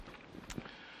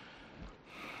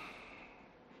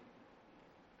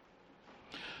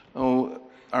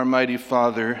Our mighty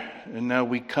Father, and now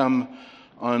we come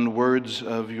on words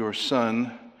of your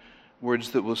Son, words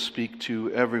that will speak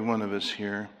to every one of us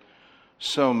here.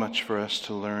 So much for us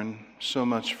to learn, so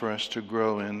much for us to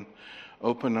grow in.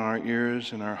 Open our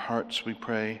ears and our hearts, we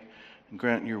pray, and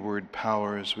grant your word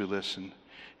power as we listen.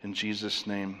 In Jesus'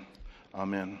 name,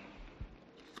 amen.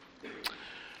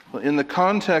 Well, in the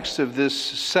context of this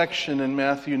section in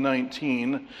Matthew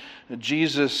 19,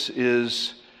 Jesus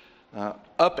is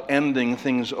upending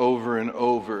things over and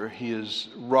over. He is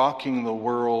rocking the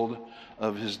world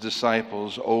of his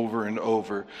disciples over and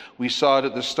over. We saw it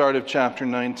at the start of chapter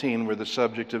 19 where the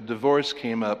subject of divorce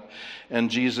came up,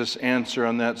 and Jesus' answer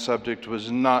on that subject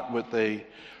was not what they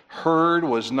heard,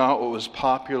 was not what was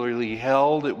popularly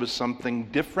held. It was something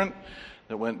different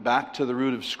that went back to the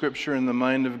root of Scripture in the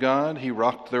mind of God. He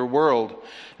rocked their world.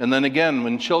 And then again,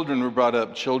 when children were brought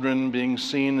up, children being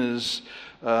seen as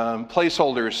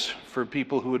placeholders for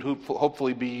people who would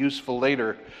hopefully be useful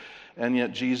later. And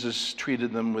yet Jesus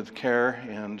treated them with care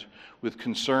and with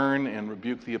concern and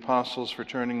rebuked the apostles for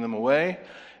turning them away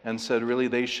and said really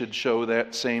they should show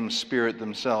that same spirit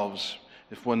themselves.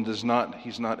 If one does not,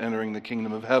 he's not entering the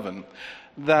kingdom of heaven.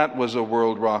 That was a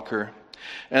world rocker.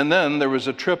 And then there was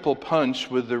a triple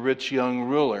punch with the rich young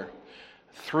ruler.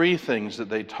 Three things that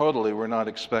they totally were not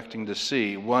expecting to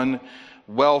see. One,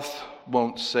 wealth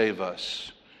won't save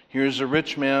us. Here's a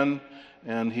rich man,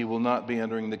 and he will not be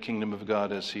entering the kingdom of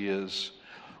God as he is.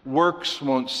 Works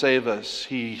won't save us.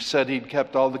 He said he'd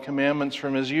kept all the commandments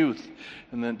from his youth,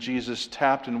 and that Jesus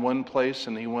tapped in one place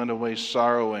and he went away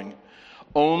sorrowing.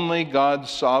 Only God's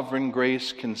sovereign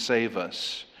grace can save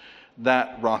us.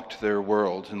 That rocked their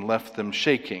world and left them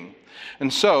shaking.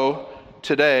 And so,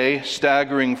 today,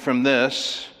 staggering from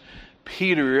this,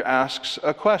 Peter asks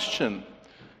a question,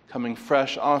 coming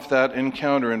fresh off that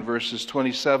encounter in verses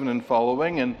 27 and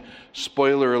following, and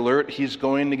spoiler alert, he's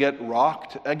going to get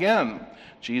rocked again.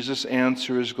 Jesus'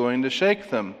 answer is going to shake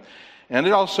them. And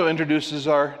it also introduces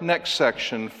our next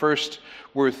section. First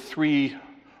were three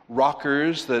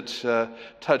rockers that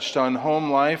touched on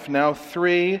home life. Now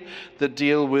three that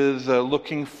deal with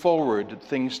looking forward at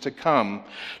things to come.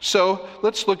 So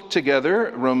let's look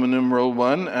together, Roman numeral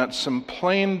 1, at some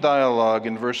plain dialogue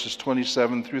in verses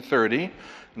 27 through 30.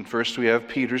 And first we have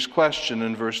Peter's question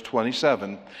in verse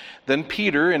 27. Then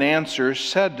Peter, in answer,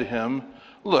 said to him,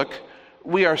 "Look,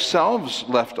 we ourselves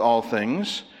left all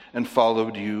things and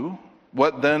followed you.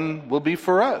 What then will be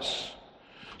for us?"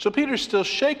 So Peter's still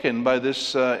shaken by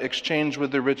this exchange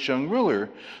with the rich young ruler,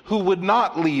 who would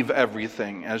not leave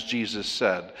everything, as Jesus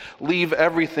said. Leave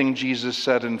everything, Jesus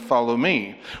said, and follow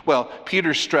me. Well,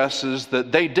 Peter stresses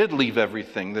that they did leave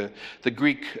everything. The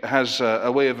Greek has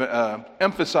a way of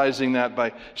emphasizing that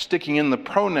by sticking in the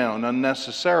pronoun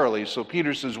unnecessarily. So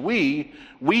Peter says, we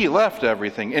left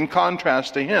everything. In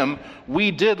contrast to him, we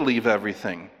did leave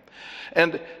everything.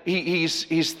 And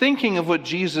he's thinking of what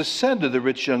Jesus said to the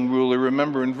rich young ruler.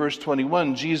 Remember in verse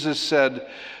 21, Jesus said,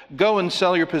 "Go and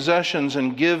sell your possessions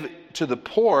and give to the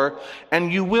poor,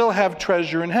 and you will have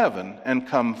treasure in heaven, and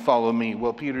come follow me."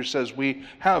 Well, Peter says, we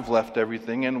have left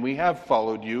everything and we have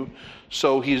followed you.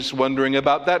 So he's wondering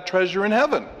about that treasure in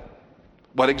heaven.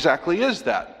 What exactly is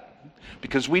that?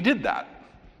 Because we did that.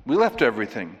 We left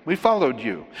everything. We followed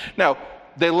you. Now,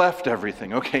 they left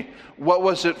everything. Okay, what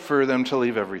was it for them to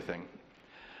leave everything?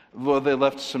 Well, they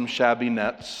left some shabby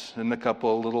nets and a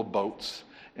couple of little boats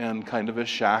and kind of a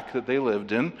shack that they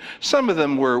lived in. Some of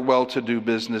them were well-to-do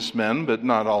businessmen, but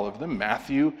not all of them.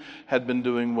 Matthew had been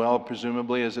doing well,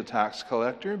 presumably, as a tax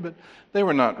collector, but they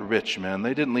were not rich men.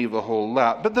 They didn't leave a whole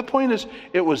lot. But the point is,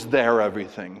 it was their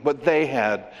everything. What they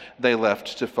had, they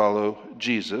left to follow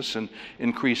Jesus, and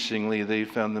increasingly they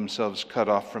found themselves cut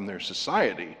off from their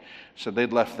society. So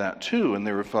they'd left that too, and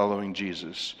they were following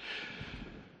Jesus.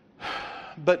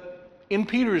 But in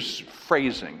Peter's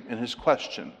phrasing, in his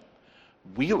question,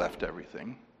 we left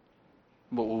everything,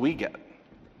 what will we get?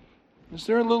 Is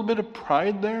there a little bit of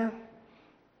pride there?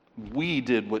 We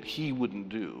did what he wouldn't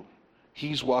do.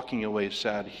 He's walking away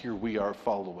sad, here we are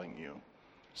following you.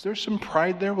 Is there some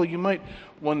pride there? Well, you might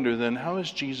wonder then, how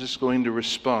is Jesus going to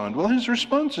respond? Well, his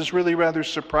response is really rather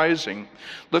surprising.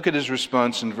 Look at his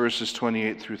response in verses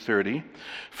 28 through 30.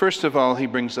 First of all, he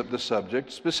brings up the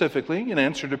subject, specifically in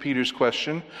answer to Peter's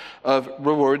question, of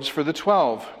rewards for the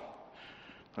 12.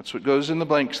 That's what goes in the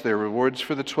blanks there, rewards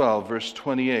for the 12, verse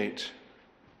 28.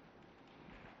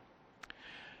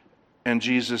 And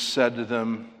Jesus said to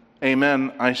them,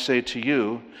 "Amen, I say to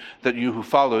you, that you who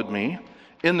followed me,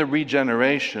 in the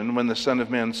regeneration, when the Son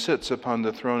of Man sits upon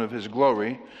the throne of his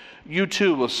glory, you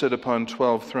too will sit upon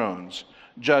 12 thrones,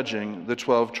 judging the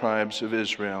 12 tribes of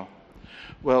Israel.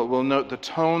 Well, we'll note the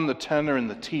tone, the tenor, and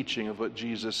the teaching of what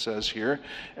Jesus says here.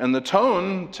 And the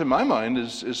tone, to my mind,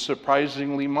 is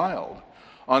surprisingly mild.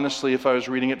 Honestly, if I was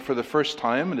reading it for the first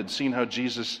time and had seen how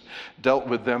Jesus dealt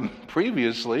with them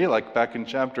previously, like back in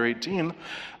chapter 18,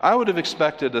 I would have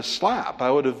expected a slap. I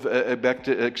would have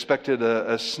expected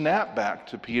a snap back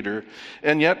to Peter.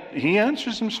 And yet, he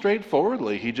answers them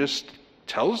straightforwardly. He just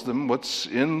tells them what's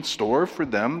in store for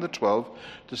them, the 12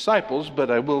 disciples.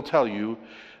 But I will tell you,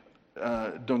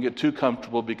 don't get too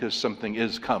comfortable because something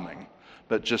is coming,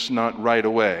 but just not right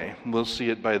away. We'll see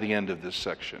it by the end of this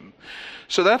section.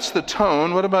 So that's the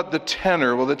tone. What about the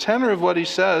tenor? Well, the tenor of what he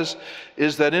says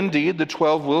is that indeed the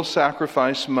 12 will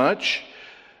sacrifice much,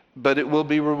 but it will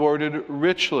be rewarded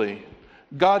richly.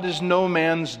 God is no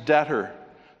man's debtor.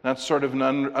 That's sort of an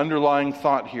underlying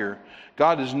thought here.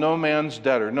 God is no man's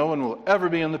debtor. No one will ever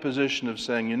be in the position of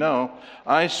saying, you know,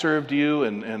 I served you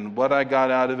and what I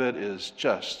got out of it is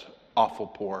just awful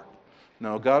poor.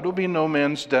 No, God will be no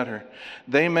man's debtor.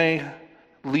 They may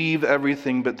leave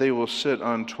everything, but they will sit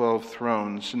on 12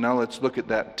 thrones. Now let's look at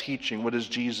that teaching. What does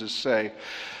Jesus say?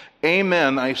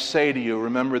 Amen, I say to you.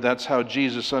 Remember, that's how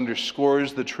Jesus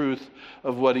underscores the truth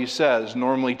of what he says.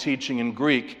 Normally teaching in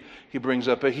Greek, he brings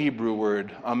up a Hebrew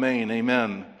word, amen,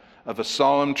 amen. Of a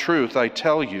solemn truth, I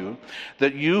tell you,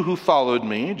 that you who followed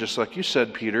me, just like you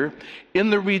said, Peter,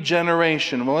 in the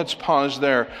regeneration. Well, let's pause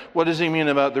there. What does he mean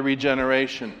about the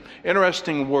regeneration?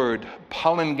 Interesting word,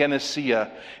 palingenesia.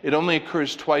 It only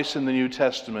occurs twice in the New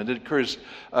Testament. It occurs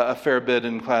a fair bit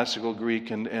in classical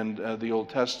Greek and the Old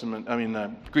Testament,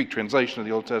 Greek translation of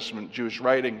the Old Testament, Jewish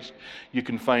writings. You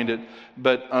can find it.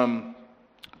 But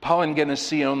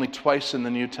palingenesia only twice in the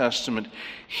New Testament.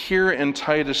 Here in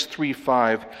Titus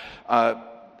 3:5,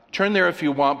 turn there if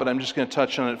you want, but I'm just going to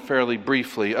touch on it fairly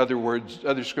briefly.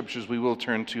 Other scriptures we will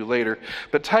turn to later.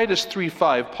 But Titus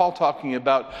 3:5, Paul talking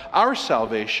about our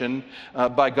salvation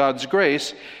by God's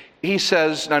grace, he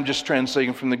says, and I'm just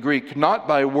translating from the Greek, not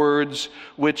by works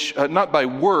which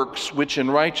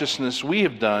in righteousness we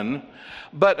have done,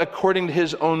 but according to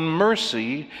his own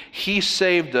mercy, he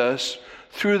saved us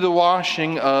through the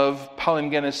washing of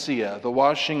palingenesia, the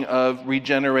washing of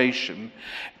regeneration,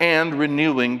 and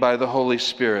renewing by the Holy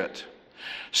Spirit.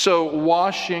 So,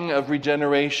 washing of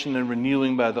regeneration and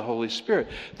renewing by the Holy Spirit.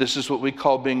 This is what we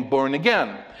call being born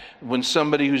again. When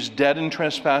somebody who's dead in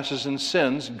trespasses and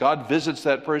sins, God visits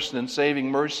that person in saving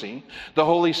mercy. The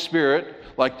Holy Spirit,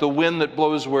 like the wind that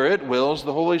blows where it wills,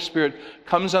 the Holy Spirit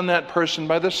comes on that person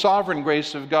by the sovereign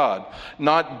grace of God.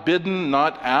 Not bidden,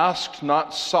 not asked,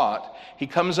 not sought. He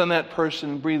comes on that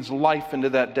person and breathes life into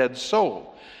that dead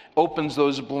soul, opens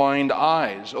those blind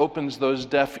eyes, opens those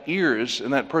deaf ears,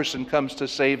 and that person comes to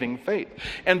saving faith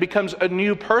and becomes a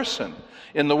new person.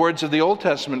 In the words of the Old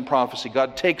Testament prophecy,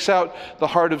 God takes out the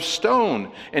heart of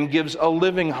stone and gives a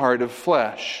living heart of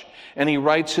flesh. And he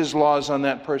writes his laws on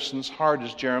that person's heart,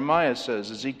 as Jeremiah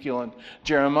says. Ezekiel and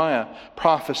Jeremiah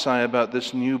prophesy about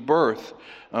this new birth,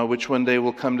 which one day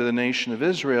will come to the nation of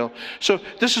Israel. So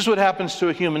this is what happens to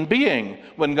a human being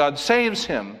when God saves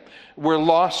him. We're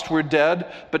lost, we're dead,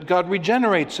 but God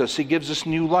regenerates us. He gives us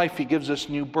new life. He gives us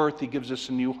new birth. He gives us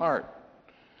a new heart.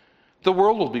 The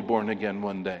world will be born again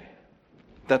one day.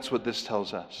 That's what this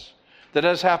tells us. That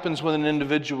as happens when an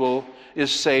individual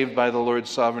is saved by the Lord's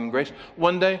sovereign grace,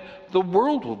 one day the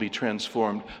world will be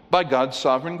transformed by God's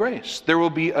sovereign grace. There will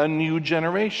be a new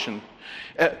generation.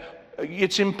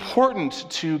 It's important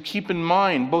to keep in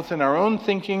mind, both in our own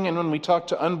thinking and when we talk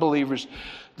to unbelievers,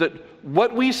 that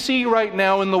what we see right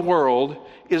now in the world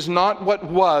is not what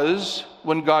was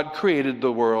when God created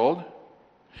the world,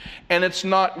 and it's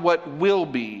not what will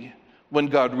be when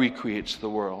God recreates the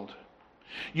world.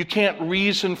 You can't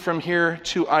reason from here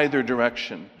to either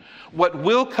direction. What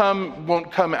will come won't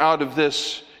come out of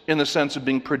this in the sense of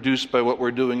being produced by what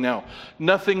we're doing now.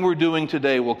 Nothing we're doing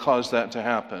today will cause that to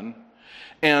happen.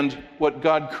 And what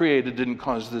God created didn't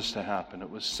cause this to happen. It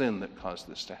was sin that caused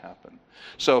this to happen.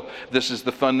 So this is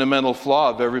the fundamental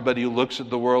flaw of everybody who looks at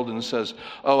the world and says,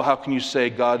 oh, how can you say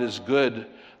God is good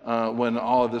when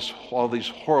all these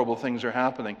horrible things are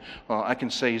happening? Well, I can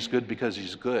say he's good because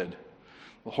he's good.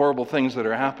 The horrible things that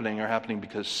are happening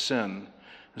because sin.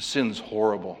 Sin's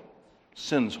horrible.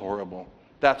 Sin's horrible.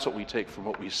 That's what we take from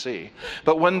what we see.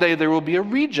 But one day there will be a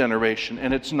regeneration,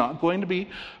 and it's not going to be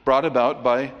brought about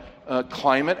by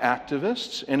climate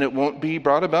activists, and it won't be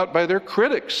brought about by their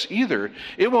critics either.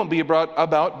 It won't be brought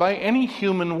about by any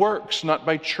human works, not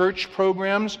by church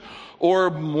programs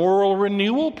or moral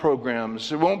renewal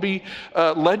programs. It won't be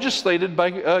legislated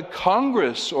by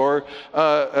Congress or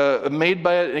made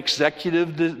by an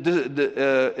executive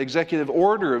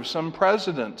order of some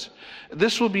president.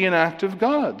 This will be an act of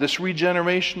God. This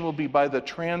regeneration will be by the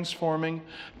transforming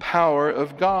power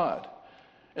of God.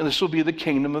 And this will be the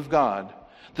kingdom of God.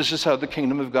 This is how the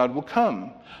kingdom of God will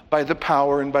come, by the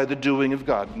power and by the doing of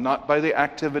God, not by the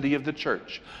activity of the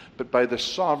church, but by the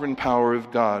sovereign power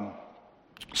of God.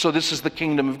 So this is the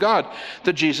kingdom of God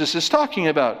that Jesus is talking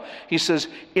about. He says,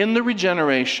 in the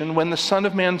regeneration, when the Son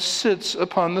of Man sits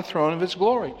upon the throne of his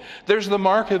glory. There's the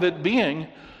mark of it being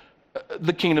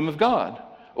the kingdom of God.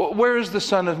 Where is the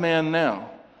Son of Man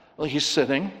now? Well, he's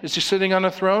sitting. Is he sitting on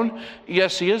a throne?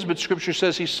 Yes, he is, but Scripture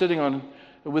says he's sitting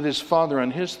with his Father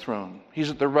on his throne.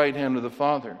 He's at the right hand of the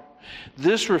Father.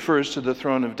 This refers to the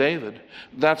throne of David.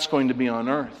 That's going to be on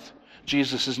earth.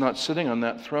 Jesus is not sitting on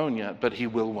that throne yet, but he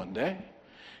will one day.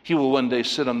 He will one day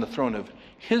sit on the throne of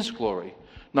his glory,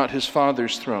 not his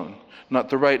Father's throne, not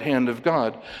the right hand of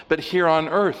God, but here on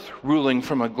earth, ruling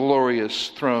from a glorious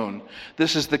throne.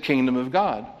 This is the kingdom of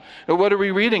God. Now, what are we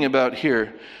reading about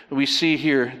here? We see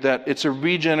here that it's a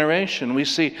regeneration. We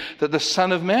see that the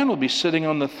Son of Man will be sitting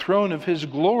on the throne of his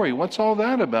glory. What's all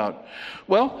that about?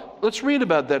 Well, let's read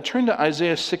about that. Turn to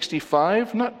Isaiah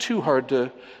 65. Not too hard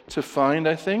to find,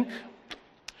 I think.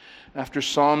 After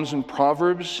Psalms and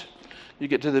Proverbs, you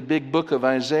get to the big book of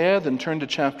Isaiah, then turn to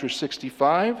chapter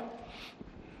 65.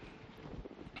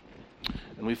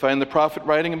 And we find the prophet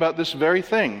writing about this very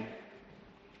thing.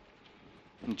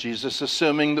 And Jesus,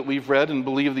 assuming that we've read and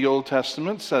believe the Old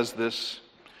Testament, says this.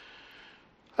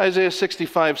 Isaiah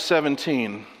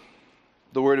 65:17,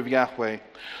 the word of Yahweh.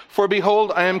 For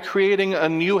behold, I am creating a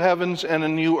new heavens and a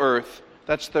new earth.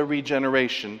 That's the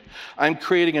regeneration. I'm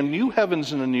creating a new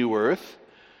heavens and a new earth.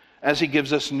 As he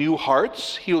gives us new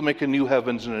hearts, he will make a new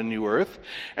heavens and a new earth.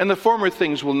 And the former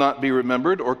things will not be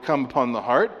remembered or come upon the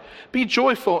heart. Be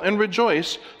joyful and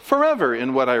rejoice forever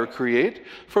in what I create.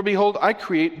 For behold, I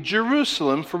create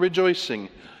Jerusalem for rejoicing,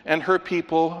 and her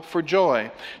people for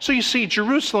joy. So you see,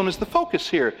 Jerusalem is the focus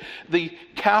here. The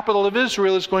capital of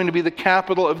Israel is going to be the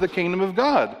capital of the kingdom of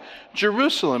God,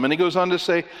 Jerusalem. And he goes on to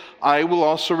say, I will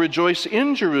also rejoice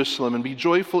in Jerusalem and be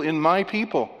joyful in my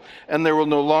people. And there will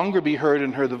no longer be heard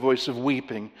in her the voice of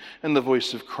weeping and the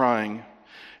voice of crying.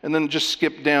 And then just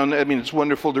skip down. I mean, it's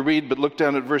wonderful to read, but look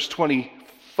down at verse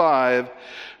 25.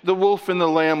 The wolf and the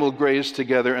lamb will graze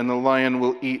together, and the lion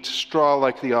will eat straw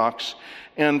like the ox,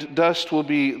 and dust will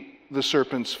be the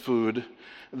serpent's food.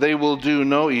 They will do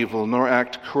no evil, nor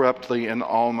act corruptly in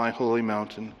all my holy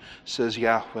mountain, says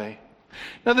Yahweh.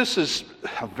 Now, this is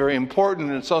very important,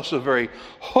 and it's also very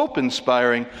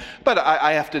hope-inspiring. But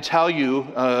I have to tell you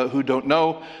who don't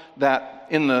know that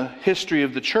in the history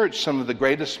of the church, some of the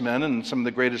greatest men and some of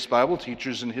the greatest Bible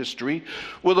teachers in history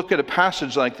will look at a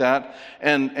passage like that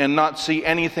and not see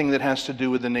anything that has to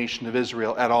do with the nation of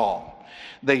Israel at all.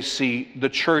 They see the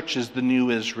church as the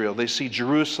new Israel. They see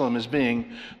Jerusalem as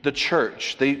being the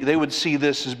church. They would see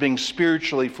this as being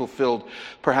spiritually fulfilled,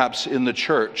 perhaps in the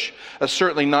church.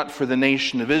 Certainly not for the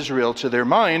nation of Israel. To their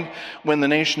mind, when the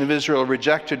nation of Israel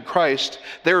rejected Christ,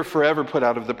 they were forever put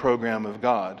out of the program of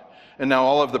God. And now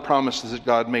all of the promises that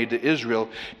God made to Israel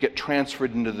get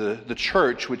transferred into the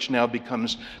church, which now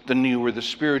becomes the new or the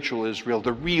spiritual Israel,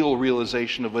 the real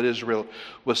realization of what Israel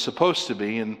was supposed to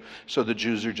be. And so the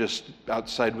Jews are just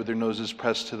outside with their noses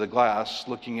pressed to the glass,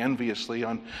 looking enviously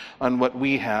on what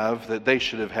we have that they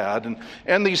should have had.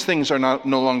 And these things are no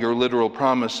longer literal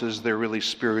promises. They're really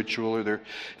spiritual, or they're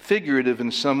figurative in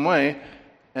some way.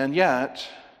 And yet,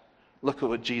 look at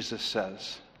what Jesus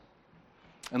says.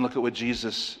 And look at what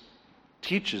Jesus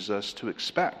teaches us to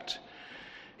expect.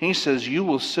 He says, you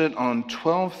will sit on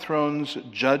 12 thrones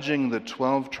judging the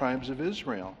 12 tribes of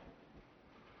Israel.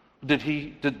 Does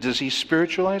he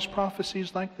spiritualize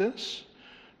prophecies like this?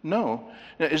 No.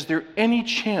 Now, is there any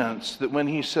chance that when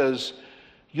he says,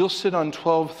 you'll sit on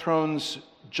 12 thrones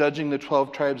judging the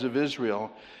 12 tribes of Israel,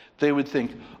 they would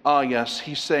think, yes,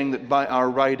 he's saying that by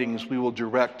our writings we will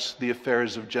direct the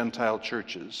affairs of Gentile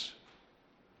churches?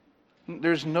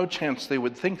 There's no chance they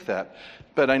would think that.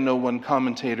 But I know one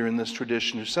commentator in this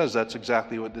tradition who says that's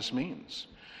exactly what this means.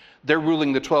 They're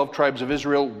ruling the 12 tribes of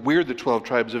Israel. We're the 12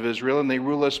 tribes of Israel, and they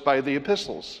rule us by the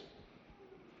epistles.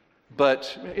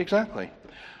 But, exactly.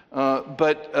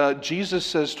 But Jesus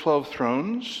says 12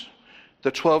 thrones,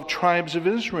 the 12 tribes of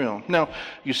Israel. Now,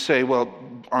 you say, well,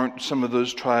 aren't some of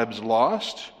those tribes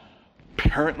lost?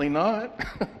 Apparently not.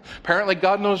 Apparently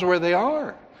God knows where they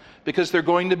are. because they're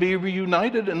going to be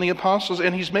reunited in the apostles,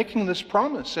 and he's making this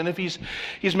promise. And if he's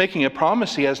making a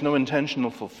promise he has no intention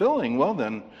of fulfilling, well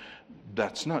then,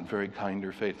 that's not very kind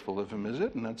or faithful of him, is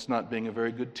it? And that's not being a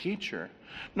very good teacher.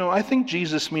 No, I think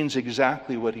Jesus means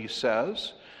exactly what he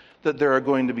says, that there are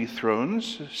going to be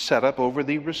thrones set up over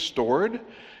the restored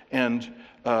and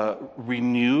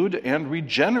renewed and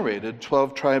regenerated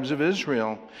 12 tribes of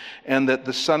Israel, and that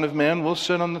the Son of Man will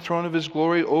sit on the throne of his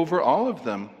glory over all of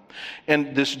them.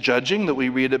 And this judging that we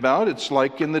read about, it's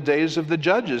like in the days of the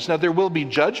judges. Now, there will be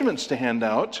judgments to hand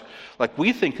out, like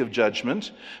we think of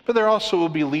judgment, but there also will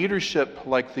be leadership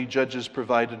like the judges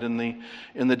provided in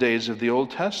the days of the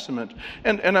Old Testament.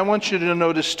 And I want you to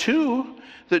notice, too,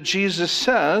 that Jesus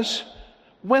says,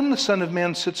 when the Son of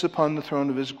Man sits upon the throne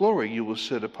of his glory, you will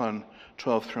sit upon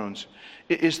 12 thrones.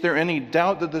 Is there any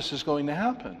doubt that this is going to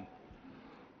happen?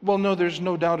 Well, no, there's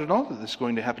no doubt at all that this is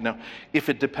going to happen. Now, if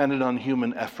it depended on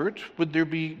human effort, would there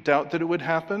be doubt that it would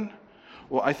happen?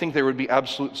 Well, I think there would be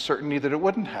absolute certainty that it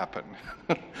wouldn't happen,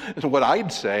 is what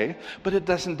I'd say, but it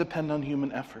doesn't depend on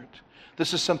human effort.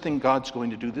 This is something God's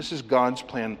going to do. This is God's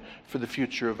plan for the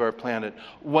future of our planet.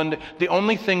 The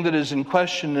only thing that is in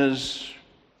question is,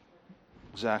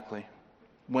 exactly,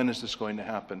 when is this going to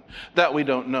happen? That we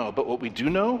don't know, but what we do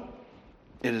know,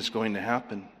 it is going to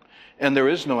happen. And there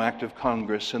is no act of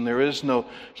Congress, and there is no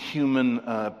human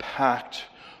pact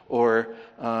or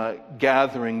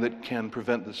gathering that can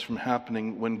prevent this from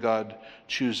happening when God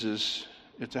chooses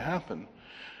it to happen.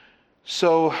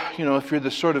 So, if you're the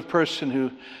sort of person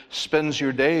who spends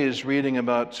your days reading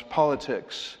about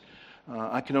politics,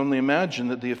 I can only imagine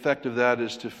that the effect of that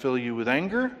is to fill you with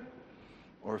anger,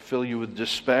 or fill you with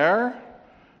despair,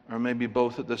 or maybe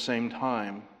both at the same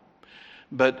time.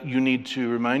 But you need to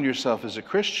remind yourself as a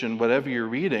Christian, whatever you're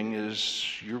reading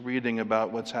you're reading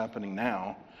about what's happening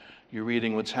now. You're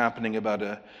reading what's happening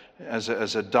as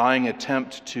a dying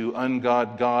attempt to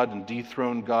ungod God and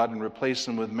dethrone God and replace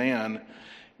him with man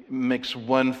makes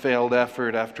one failed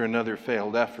effort after another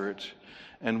failed effort.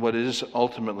 And what is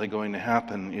ultimately going to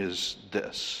happen is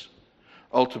this.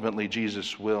 Ultimately,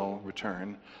 Jesus will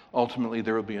return. Ultimately,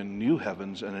 there will be a new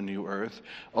heavens and a new earth.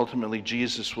 Ultimately,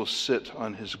 Jesus will sit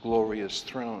on his glorious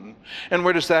throne. And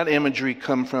where does that imagery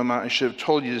come from? I should have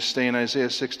told you to stay in Isaiah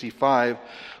 65.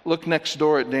 Look next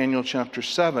door at Daniel chapter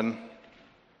 7.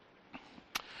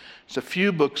 There's a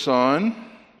few books on.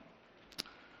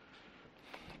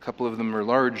 A couple of them are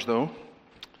large, though.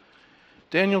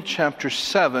 Daniel chapter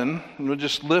 7, and we'll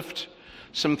just lift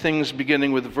some things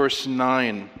beginning with verse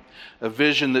 9. A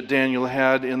vision that Daniel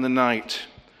had in the night.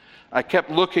 I kept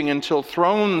looking until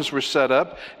thrones were set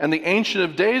up, and the Ancient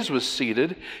of Days was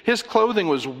seated. His clothing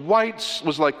was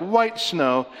like white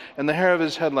snow, and the hair of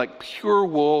his head like pure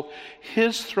wool.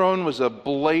 His throne was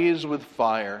ablaze with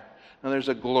fire. Now there's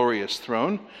a glorious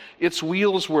throne. Its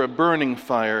wheels were a burning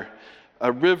fire.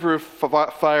 A river of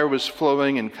fire was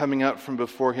flowing and coming out from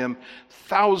before him.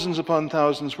 Thousands upon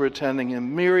thousands were attending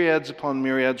him. Myriads upon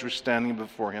myriads were standing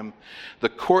before him. The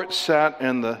court sat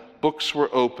and the books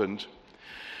were opened.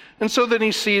 And so then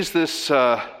he sees this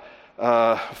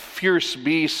fierce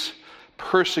beast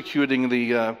persecuting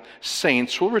the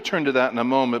saints. We'll return to that in a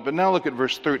moment, but now look at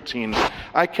verse 13.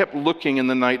 I kept looking in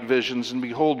the night visions, and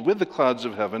behold, with the clouds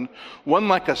of heaven, one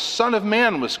like a son of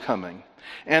man was coming.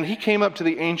 And he came up to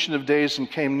the Ancient of Days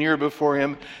and came near before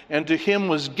him, and to him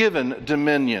was given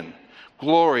dominion,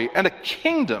 glory, and a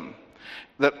kingdom,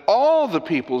 that all the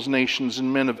peoples, nations,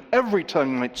 and men of every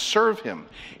tongue might serve him.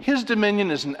 His dominion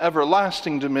is an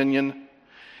everlasting dominion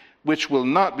which will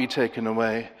not be taken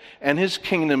away, and his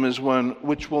kingdom is one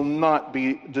which will not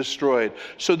be destroyed.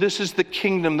 So this is the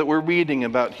kingdom that we're reading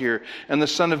about here, and the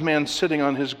Son of Man sitting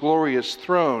on his glorious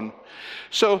throne.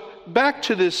 So back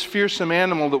to this fearsome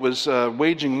animal that was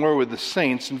waging war with the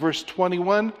saints. In verse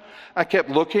 21, I kept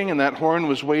looking, and that horn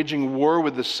was waging war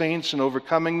with the saints and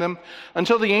overcoming them,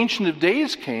 until the Ancient of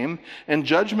Days came, and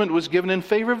judgment was given in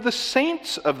favor of the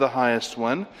saints of the Highest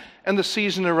One, and the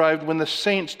season arrived when the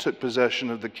saints took possession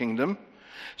of the kingdom.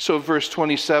 So verse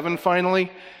 27, finally,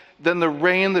 then the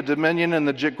reign, the dominion, and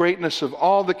the greatness of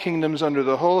all the kingdoms under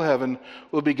the whole heaven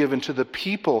will be given to the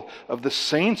people of the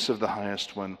saints of the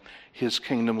Highest One. His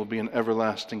kingdom will be an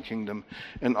everlasting kingdom,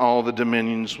 and all the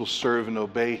dominions will serve and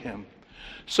obey him.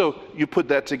 So you put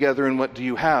that together, and what do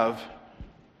you have?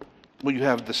 Well, you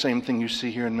have the same thing you see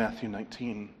here in Matthew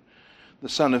 19. The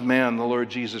Son of Man, the Lord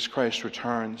Jesus Christ,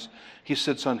 returns. He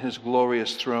sits on his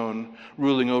glorious throne,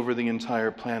 ruling over the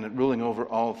entire planet, ruling over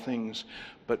all things.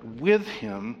 But with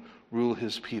him rule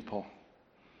his people.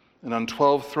 And on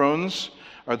 12 thrones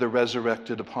are the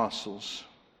resurrected apostles.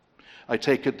 I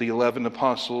take it the 11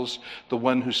 apostles, the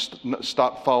one who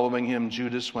stopped following him,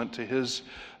 Judas, went to his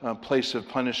place of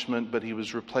punishment, but he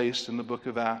was replaced in the book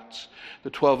of Acts. The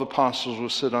 12 apostles will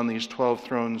sit on these 12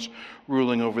 thrones,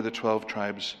 ruling over the 12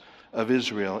 tribes of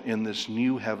Israel in this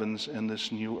new heavens and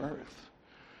this new earth.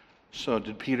 So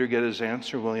did Peter get his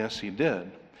answer? Well, yes, he did.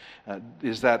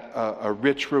 Is that a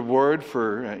rich reward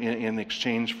in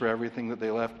exchange for everything that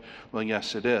they left? Well,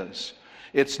 yes, it is.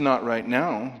 It's not right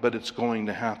now, but it's going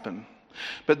to happen.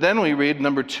 But then we read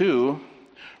number 2,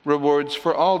 rewards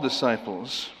for all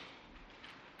disciples.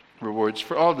 Rewards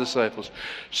for all disciples.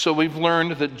 So we've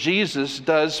learned that Jesus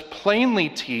does plainly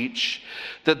teach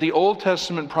that the Old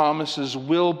Testament promises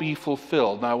will be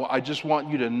fulfilled. Now, I just want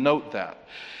you to note that.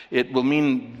 It will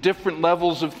mean different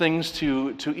levels of things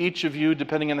to each of you,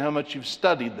 depending on how much you've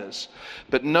studied this.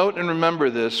 But note and remember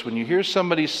this, when you hear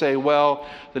somebody say, well,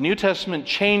 the New Testament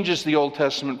changes the Old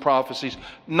Testament prophecies,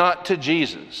 not to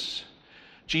Jesus.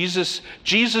 Jesus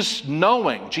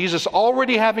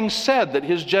already having said that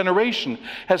his generation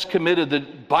has committed the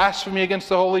blasphemy against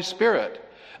the Holy Spirit,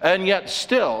 and yet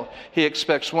still he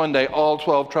expects one day all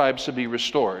 12 tribes to be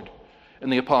restored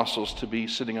and the apostles to be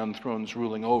sitting on thrones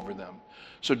ruling over them.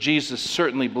 So Jesus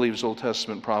certainly believes Old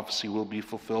Testament prophecy will be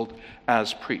fulfilled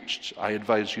as preached. I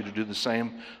advise you to do the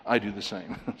same. I do the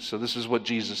same. So this is what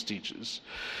Jesus teaches.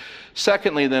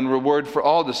 Secondly, then, reward for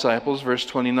all disciples, verse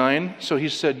 29. So he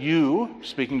said, you,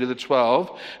 speaking to the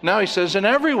 12. Now he says, and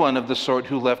everyone of the sort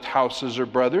who left houses or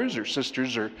brothers or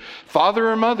sisters or father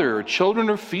or mother or children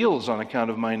or fields on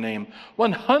account of my name,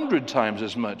 100 times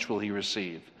as much will he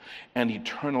receive, and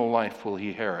eternal life will he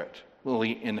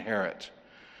inherit.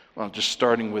 Well, just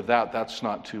starting with that, that's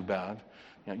not too bad.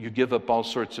 You give up all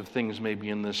sorts of things maybe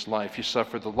in this life. You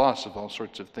suffer the loss of all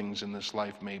sorts of things in this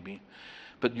life maybe.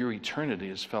 But your eternity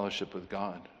is fellowship with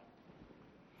God.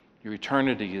 Your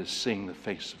eternity is seeing the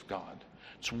face of God.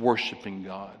 It's worshiping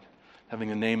God. Having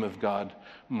the name of God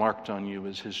marked on you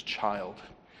as his child.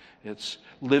 It's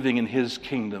living in his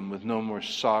kingdom with no more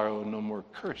sorrow, no more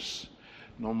curse,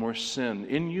 no more sin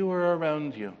in you or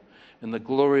around you. In the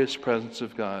glorious presence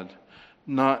of God.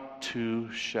 Not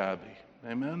too shabby.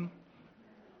 Amen?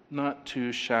 Not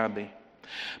too shabby.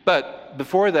 But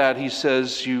before that, he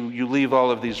says you leave all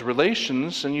of these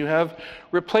relations and you have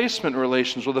replacement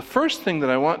relations. Well, the first thing that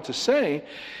I want to say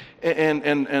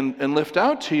and lift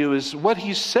out to you is what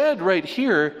he said right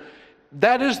here.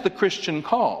 That is the Christian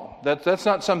call. That's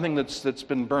not something that's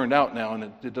been burned out now and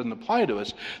it doesn't apply to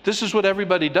us. This is what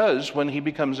everybody does when he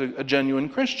becomes a genuine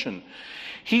Christian.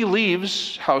 He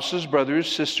leaves houses, brothers,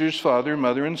 sisters, father,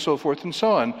 mother, and so forth and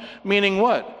so on. Meaning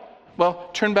what?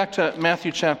 Well, turn back to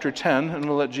Matthew chapter 10, and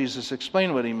we'll let Jesus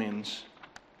explain what he means.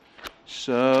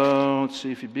 So, let's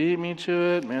see if you beat me to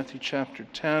it. Matthew chapter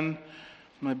 10,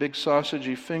 my big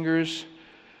sausagey fingers.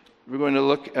 We're going to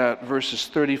look at verses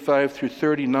 35 through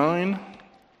 39.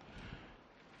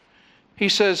 He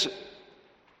says,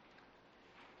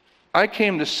 I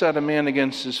came to set a man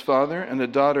against his father, and a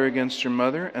daughter against her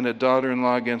mother, and a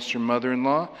daughter-in-law against her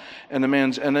mother-in-law, and a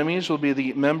man's enemies will be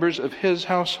the members of his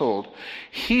household.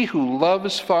 He who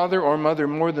loves father or mother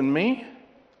more than me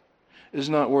is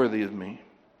not worthy of me.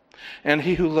 And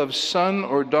he who loves son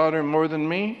or daughter more than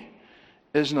me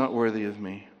is not worthy of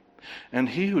me. And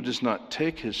he who does not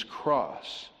take his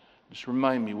cross, just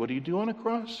remind me, what do you do on a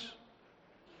cross?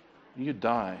 You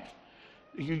die.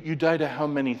 You die to how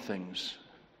many things?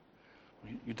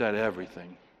 You die to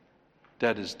everything.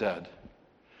 Dead is dead.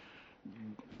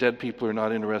 Dead people are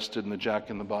not interested in the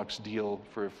Jack-in-the-Box deal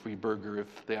for a free burger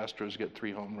if the Astros get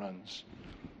 3 home runs.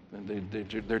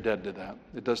 They're dead to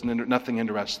that. Nothing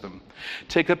interests them.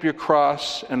 Take up your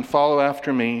cross and follow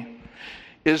after me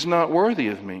is not worthy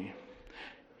of me.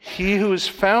 He who has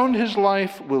found his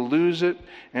life will lose it,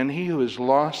 and he who has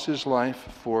lost his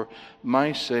life for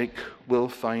my sake will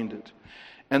find it.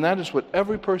 And that is what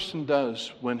every person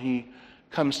does when he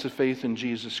comes to faith in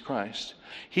Jesus Christ.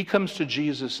 He comes to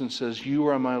Jesus and says, you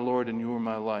are my Lord and you are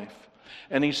my life.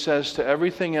 And he says to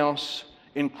everything else,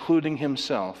 including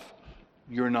himself,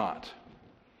 you're not.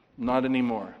 Not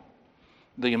anymore.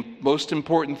 The most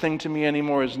important thing to me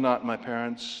anymore is not my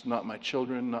parents, not my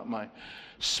children, not my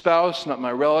spouse, not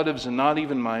my relatives, and not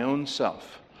even my own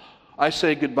self. I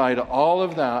say goodbye to all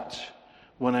of that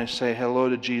when I say hello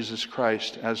to Jesus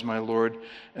Christ as my Lord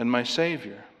and my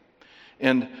Savior.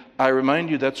 And I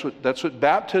remind you, that's what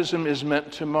baptism is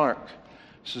meant to mark.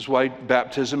 This is why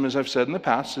baptism, as I've said in the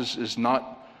past, is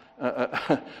not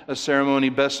a ceremony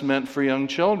best meant for young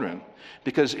children.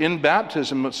 Because in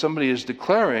baptism, what somebody is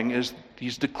declaring is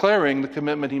he's declaring the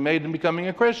commitment he made in becoming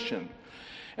a Christian.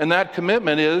 And that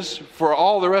commitment is, for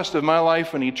all the rest of my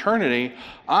life and eternity,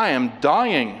 I am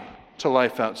dying to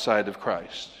life outside of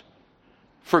Christ.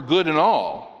 For good and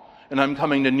all, and I'm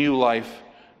coming to new life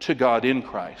to God in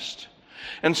Christ.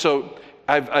 And so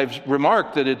I've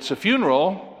remarked that it's a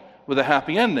funeral with a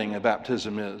happy ending, a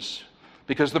baptism is.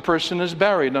 Because the person is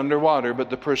buried underwater, but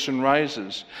the person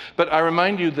rises. But I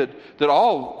remind you that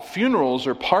all funerals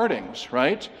are partings,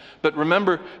 right? But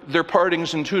remember, they're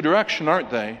partings in two directions, aren't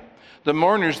they? The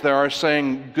mourners there are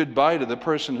saying goodbye to the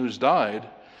person who's died,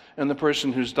 and the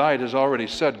person who's died has already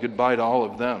said goodbye to all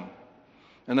of them.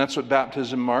 And that's what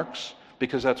baptism marks,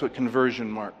 because that's what conversion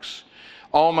marks.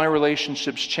 All my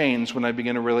relationships change when I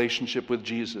begin a relationship with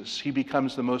Jesus. He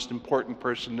becomes the most important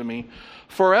person to me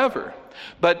forever.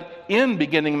 But in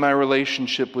beginning my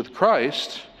relationship with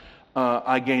Christ,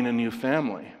 I gain a new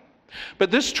family. But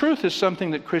this truth is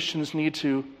something that Christians need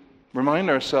to remind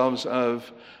ourselves of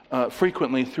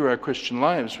frequently through our Christian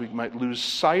lives. We might lose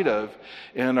sight of,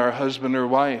 and our husband or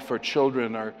wife, our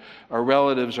children, our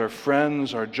relatives, our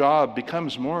friends, our job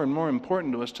becomes more and more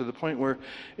important to us, to the point where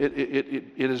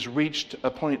it has reached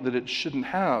a point that it shouldn't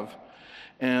have.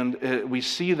 And we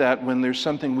see that when there's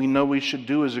something we know we should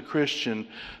do as a Christian,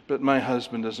 but my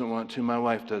husband doesn't want to, my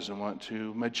wife doesn't want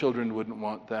to, my children wouldn't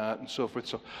want that, and so forth.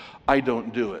 So I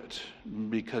don't do it,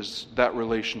 because that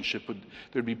relationship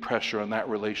there'd be pressure on that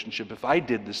relationship. If I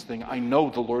did this thing I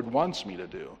know the Lord wants me to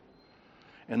do.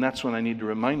 And that's when I need to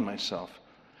remind myself.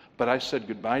 But I said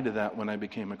goodbye to that when I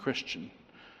became a Christian.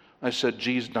 I said,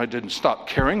 Jesus, I didn't stop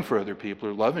caring for other people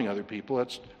or loving other people.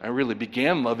 I really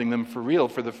began loving them for real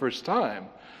for the first time.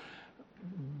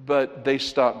 But they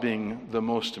stopped being the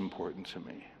most important to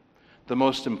me. The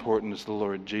most important is the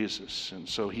Lord Jesus. And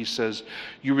so he says,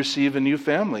 you receive a new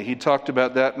family. He talked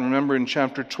about that, and remember in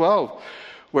chapter 12,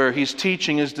 where he's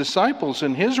teaching his disciples,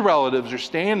 and his relatives are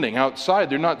standing outside.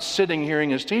 They're not sitting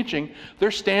hearing his teaching. They're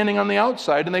standing on the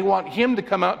outside, and they want him to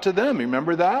come out to them.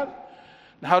 Remember that?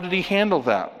 How did he handle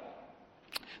that?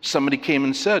 Somebody came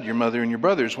and said, your mother and your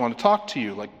brothers want to talk to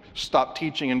you. Like, stop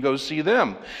teaching and go see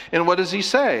them. And what does he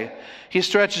say? He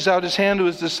stretches out his hand to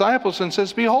his disciples and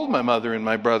says, behold my mother and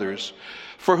my brothers.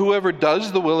 For whoever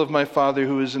does the will of my Father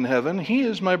who is in heaven, he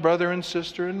is my brother and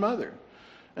sister and mother.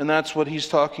 And that's what he's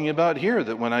talking about here,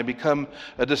 that when I become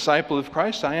a disciple of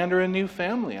Christ, I enter a new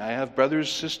family. I have brothers,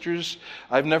 sisters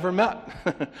I've never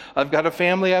met. I've got a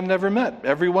family I've never met.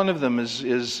 Every one of them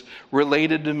is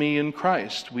related to me in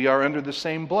Christ. We are under the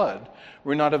same blood.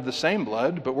 We're not of the same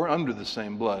blood, but we're under the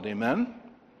same blood. Amen?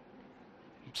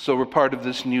 So we're part of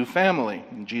this new family.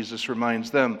 And Jesus reminds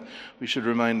them. We should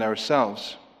remind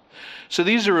ourselves. So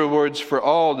these are rewards for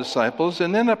all disciples.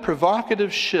 And then a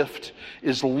provocative shift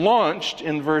is launched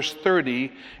in verse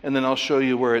 30, and then I'll show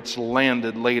you where it's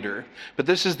landed later. But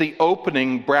this is the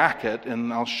opening bracket,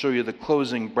 and I'll show you the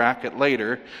closing bracket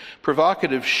later.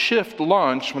 Provocative shift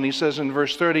launched when he says in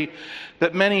verse 30,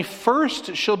 that many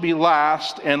first shall be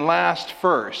last, and last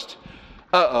first.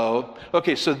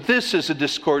 Okay, so this is a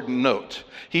discordant note.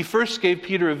 He first gave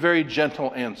Peter a very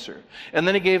gentle answer, and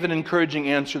then he gave an encouraging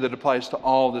answer that applies to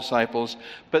all disciples.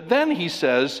 But then he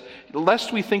says,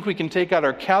 lest we think we can take out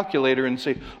our calculator and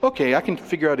say, okay, I can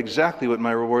figure out exactly what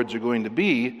my rewards are going to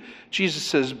be. Jesus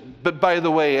says, but by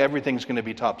the way, everything's going to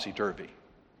be topsy-turvy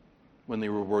when the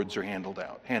rewards are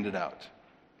handed out.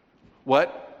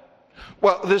 What?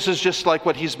 Well, this is just like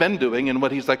what he's been doing and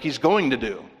what he's going to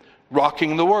do.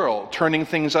 Rocking the world, turning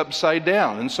things upside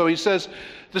down. And so he says,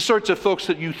 the sorts of folks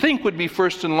that you think would be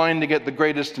first in line to get the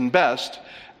greatest and best,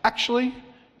 actually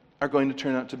are going to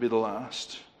turn out to be the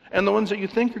last. And the ones that you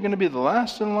think are going to be the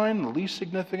last in line, the least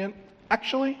significant,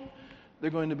 actually, they're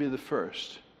going to be the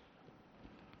first.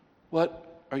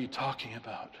 What are you talking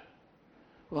about?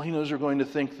 Well, he knows we're going to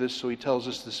think this, so he tells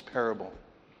us this parable.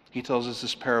 He tells us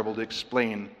this parable to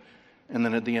explain, and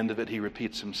then at the end of it, he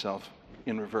repeats himself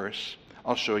in reverse.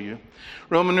 I'll show you.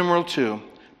 Roman numeral 2,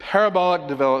 parabolic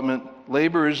development,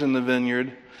 laborers in the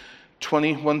vineyard,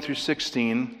 21 through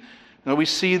 16. Now we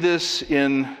see this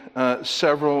in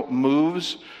several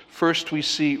moves. First we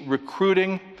see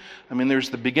recruiting. There's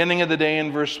the beginning of the day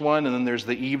in verse 1, and then there's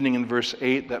the evening in verse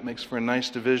 8. That makes for a nice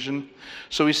division.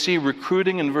 So we see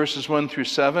recruiting in verses 1 through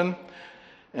 7.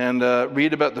 And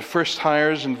read about the first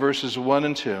hires in verses 1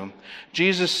 and 2.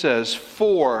 Jesus says,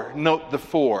 note the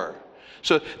 4.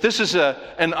 So this is an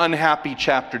unhappy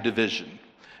chapter division.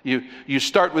 You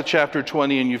start with chapter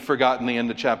 20 and you've forgotten the end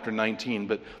of chapter 19,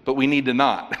 but we need to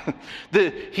not.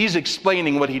 He's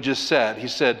explaining what he just said. He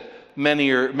said,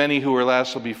 many who are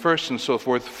last will be first and so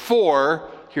forth.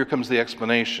 4, here comes the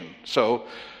explanation. So,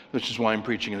 which is why I'm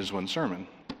preaching it as one sermon.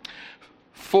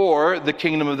 For the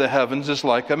kingdom of the heavens is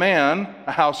like a man,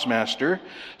 a housemaster,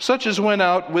 such as went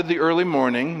out with the early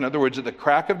morning, in other words, at the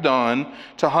crack of dawn,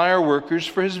 to hire workers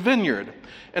for his vineyard.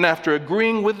 And after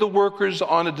agreeing with the workers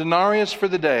on a denarius for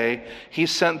the day, he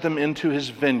sent them into his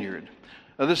vineyard.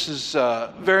 Now, this is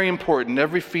very important.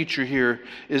 Every feature here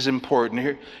is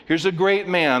important. Here's a great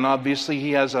man. Obviously,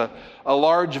 he has a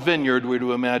large vineyard, we're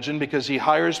to imagine, because he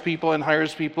hires people and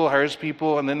hires people,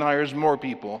 and then hires more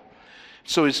people.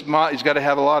 So he's got to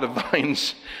have a lot of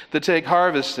vines to take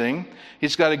harvesting.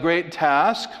 He's got a great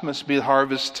task, must be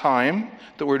harvest time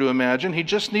that we're to imagine. He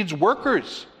just needs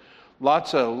workers.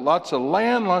 Lots of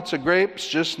land, lots of grapes,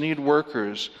 just need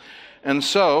workers. And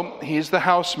so he's the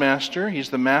housemaster, he's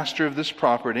the master of this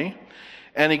property,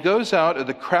 and he goes out at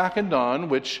the crack of dawn,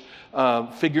 which,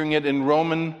 figuring it in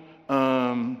Roman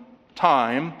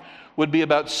time, would be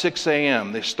about 6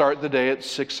 a.m. They start the day at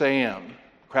 6 a.m.,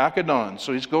 crack of dawn.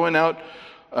 So he's going out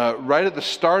right at the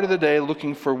start of the day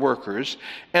looking for workers.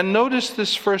 And notice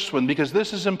this first one, because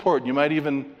this is important. You might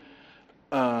even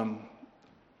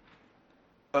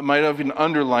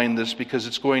underline this because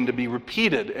it's going to be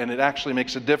repeated, and it actually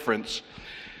makes a difference.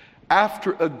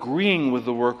 After agreeing with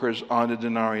the workers on a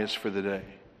denarius for the day.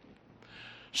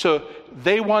 So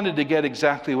they wanted to get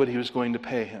exactly what he was going to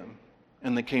pay him,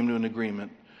 and they came to an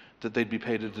agreement that they'd be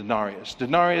paid a denarius.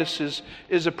 Denarius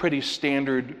is a pretty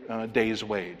standard day's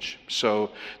wage.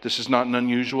 So this is not an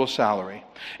unusual salary.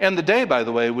 And the day, by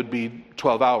the way, would be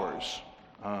 12 hours,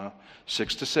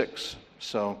 6 to 6.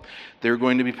 So they were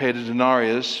going to be paid a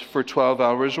denarius for 12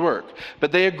 hours work.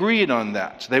 But they agreed on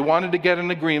that. They wanted to get an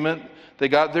agreement. They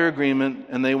got their agreement,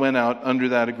 and they went out under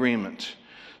that agreement.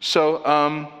 So,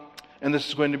 and this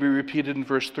is going to be repeated in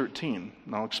verse 13.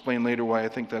 And I'll explain later why I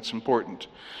think that's important.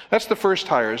 That's the first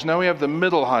hires. Now we have the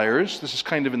middle hires. This is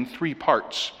kind of in 3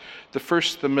 parts. The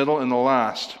first, the middle, and the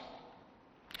last.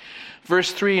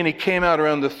 Verse 3, and he came out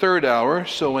around the 3rd hour.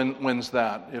 So when's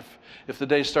that? If the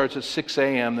day starts at 6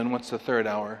 a.m., then what's the 3rd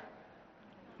hour?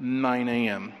 9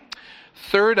 a.m.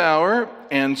 3rd hour,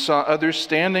 and saw others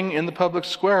standing in the public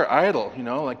square, idle,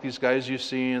 like these guys you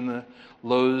see in the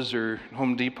Lowe's or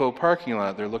Home Depot parking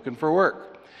lot. They're looking for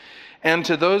work. And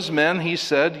to those men he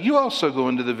said, you also go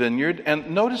into the vineyard,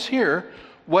 and notice here,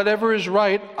 whatever is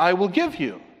right, I will give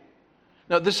you.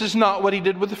 Now, this is not what he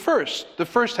did with the first. The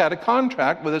first had a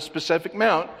contract with a specific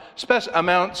amount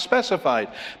specified.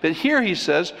 But here he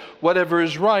says, whatever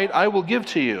is right, I will give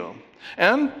to you.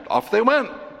 And off they went.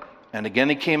 And again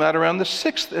he came out around the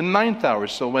 6th and 9th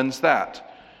hours. So when's that?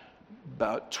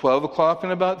 About 12 o'clock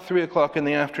and about 3 o'clock in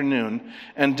the afternoon,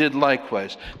 and did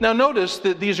likewise. Now notice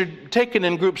that these are taken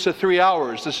in groups of 3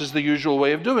 hours. This is the usual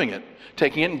way of doing it.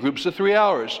 Taking it in groups of 3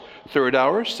 hours. 3rd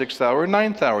hour, 6th hour,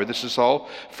 9th hour. This is all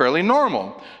fairly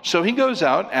normal. So he goes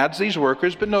out, adds these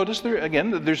workers, but notice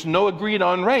there's no agreed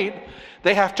on rate.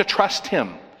 They have to trust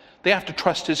him. They have to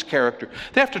trust his character.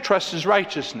 They have to trust his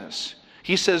righteousness.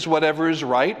 He says whatever is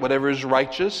right, whatever is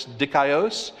righteous,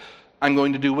 dikaios, I'm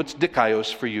going to do what's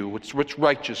dikaios for you, what's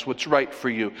righteous, what's right for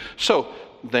you. So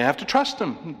they have to trust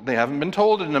him. They haven't been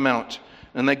told an amount.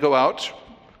 And they go out,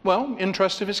 in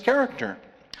trust of his character.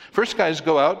 First guys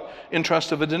go out in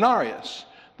trust of a denarius.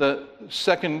 The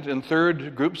second and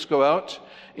third groups go out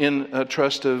in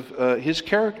trust of his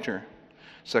character.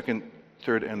 Second,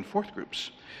 third, and fourth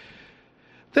groups.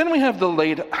 Then we have the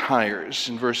late hires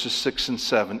in verses 6 and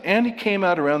 7. And he came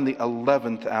out around the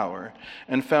 11th hour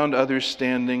and found others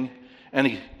standing. And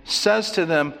he says to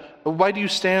them, why do you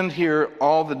stand here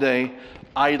all the day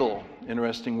idle?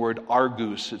 Interesting word,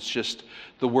 argus. It's just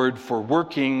the word for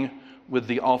working with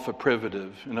the alpha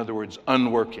privative. In other words,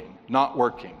 unworking, not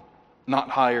working, not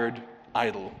hired,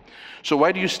 idle. So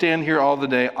why do you stand here all the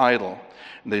day idle?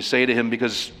 And they say to him,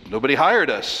 because nobody hired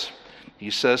us. He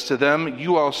says to them,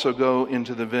 you also go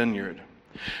into the vineyard.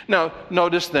 Now,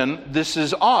 notice then, this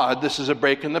is odd. This is a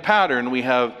break in the pattern. We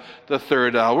have the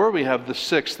 3rd hour, we have the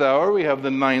 6th hour, we have the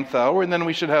 9th hour, and then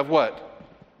we should have what?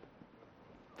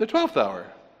 The 12th hour.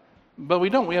 But we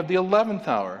don't. We have the 11th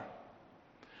hour.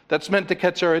 That's meant to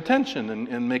catch our attention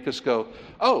and make us go,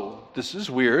 oh, this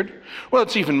is weird. Well,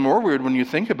 it's even more weird when you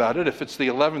think about it. If it's the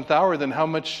 11th hour, then how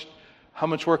much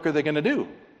work are they going to do?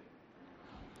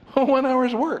 1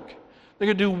 hour's work. They're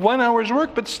going to do 1 hour's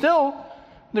work, but still,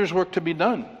 there's work to be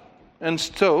done. And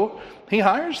so he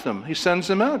hires them. He sends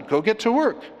them out. Go get to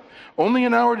work. Only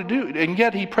an hour to do. And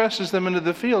yet he presses them into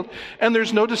the field. And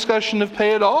there's no discussion of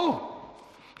pay at all.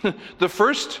 The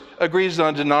first agrees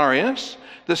on denarius.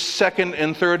 The second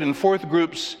and third and fourth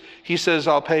groups, he says,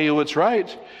 I'll pay you what's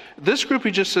right. This group,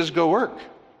 he just says, go work.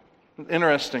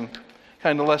 Interesting.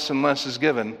 kind of less and less is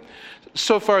given.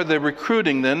 So far the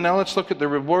recruiting then. Now let's look at the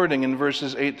rewarding in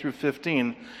verses 8 through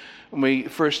 15. When we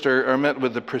first are met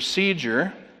with the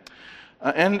procedure,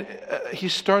 and he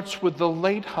starts with the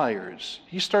late hires.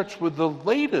 He starts with the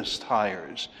latest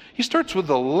hires. He starts with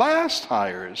the last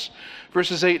hires.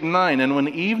 Verses 8 and 9, and when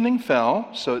evening fell,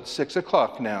 so it's 6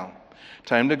 o'clock now,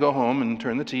 time to go home and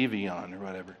turn the TV on or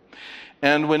whatever.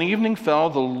 And when evening fell,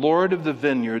 the Lord of the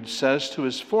vineyard says to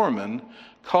his foreman,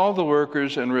 call the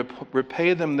workers and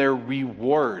repay them their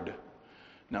reward.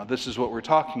 Now, this is what we're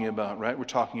talking about, right? We're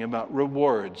talking about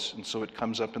rewards, and so it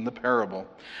comes up in the parable.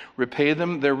 Repay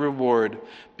them their reward,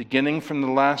 beginning from the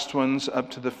last ones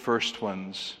up to the first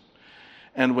ones.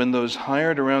 And when those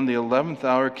hired around the 11th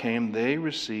hour came, they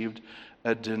received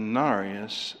a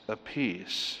denarius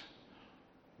apiece.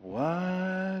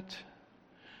 What?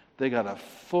 They got a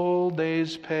full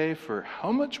day's pay for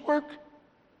how much work?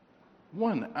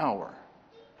 1 hour.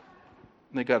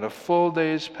 They got a full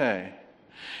day's pay.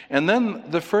 And then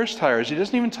the first hires, he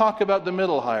doesn't even talk about the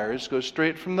middle hires, goes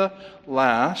straight from the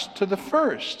last to the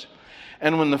first.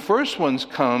 And when the first ones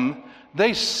come,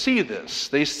 they see this.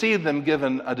 They see them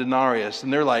given a denarius,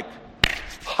 and they're like,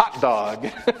 hot dog.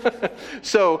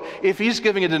 So if he's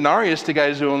giving a denarius to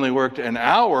guys who only worked an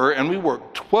hour, and we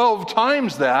worked 12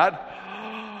 times that,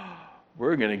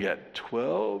 we're going to get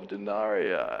 12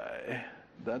 denarii.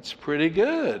 That's pretty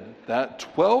good. That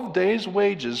 12 days'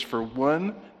 wages for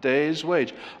 1 day's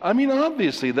wage. I mean,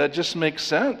 obviously, that just makes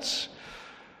sense.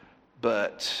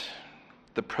 But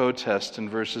the protest in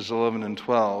verses 11 and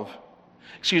 12,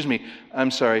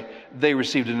 they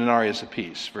received a denarius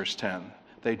apiece, verse 10.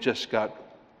 They just got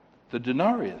the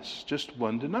denarius, just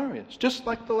 1 denarius, just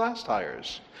like the last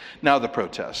hires. Now the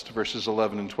protest, verses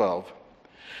 11 and 12.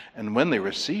 And when they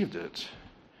received it,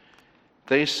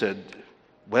 they said,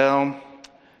 well,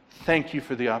 thank you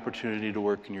for the opportunity to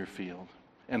work in your field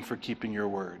and for keeping your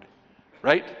word.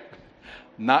 Right?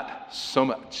 Not so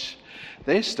much.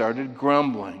 They started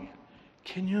grumbling.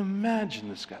 Can you imagine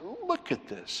this guy? Look at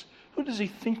this. Who does he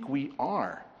think we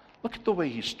are? Look at the way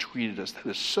he's treated us. That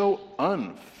is so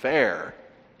unfair.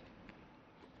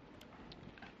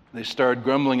 They started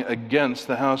grumbling against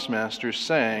the housemaster,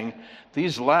 saying,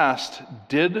 these last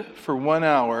did for 1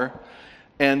 hour,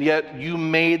 and yet you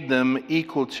made them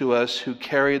equal to us who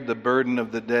carried the burden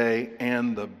of the day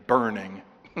and the burning.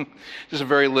 Just a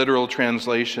very literal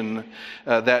translation.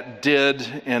 That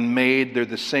did and made, they're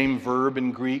the same verb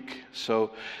in Greek.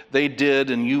 So they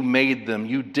did and you made them,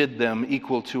 you did them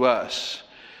equal to us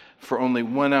for only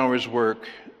 1 hour's work.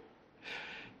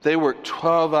 They worked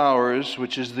 12 hours,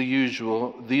 which is the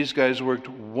usual. These guys worked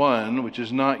 1, which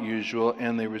is not usual,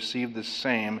 and they received the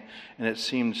same, and it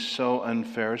seemed so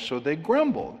unfair, so they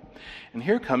grumbled. And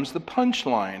here comes the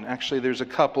punchline. Actually, there's a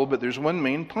couple, but there's one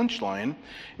main punchline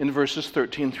in verses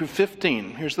 13 through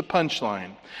 15. Here's the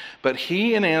punchline. But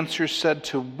he in answer said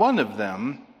to one of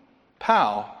them,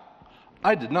 pal,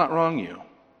 I did not wrong you.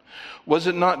 Was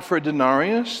it not for a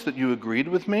denarius that you agreed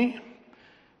with me?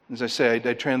 As I say,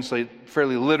 I translate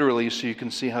fairly literally so you can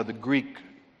see how the Greek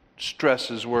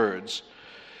stresses words.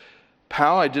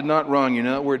 Pal, I did not wrong you.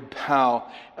 Now that word pal,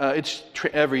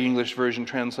 every English version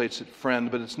translates it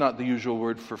friend, but it's not the usual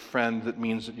word for friend that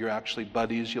means that you're actually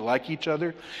buddies, you like each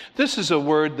other. This is a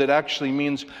word that actually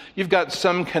means you've got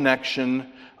some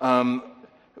connection,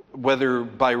 whether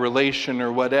by relation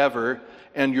or whatever,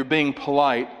 and you're being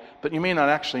polite, but you may not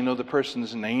actually know the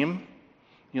person's name.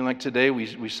 You know, like today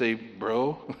we say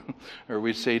bro, or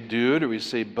we say dude, or we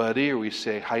say buddy, or we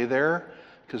say hi there,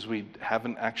 because we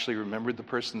haven't actually remembered the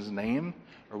person's name,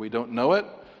 or we don't know it.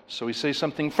 So we say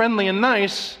something friendly and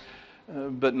nice,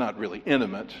 but not really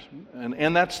intimate.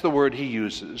 And that's the word he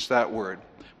uses, that word.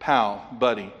 Pal,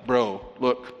 buddy, bro,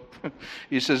 look.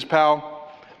 He says,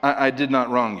 pal, I did not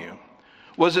wrong you.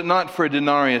 Was it not for a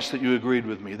denarius that you agreed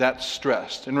with me? That's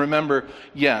stressed. And remember,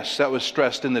 yes, that was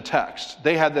stressed in the text.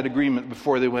 They had that agreement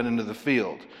before they went into the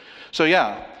field. So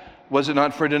yeah, was it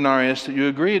not for a denarius that you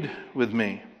agreed with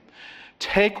me?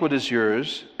 Take what is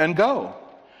yours and go.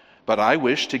 But I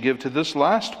wish to give to this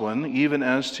last one even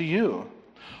as to you.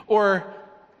 Or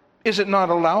is it not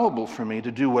allowable for me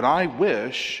to do what I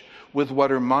wish with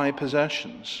what are my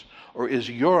possessions? Or is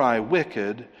your eye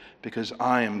wicked because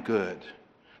I am good?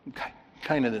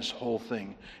 Kind of this whole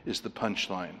thing is the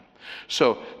punchline.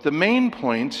 So the main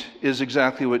point is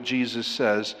exactly what Jesus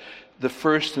says, the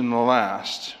first and the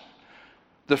last.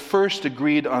 The first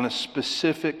agreed on a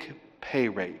specific pay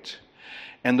rate.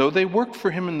 And though they worked for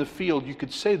him in the field, you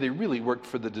could say they really worked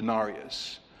for the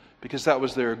denarius, because that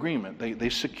was their agreement. They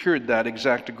secured that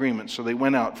exact agreement. So they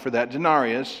went out for that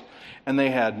denarius, and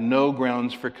they had no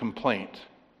grounds for complaint.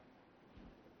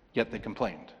 yet they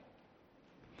complained.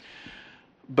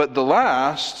 But the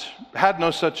last had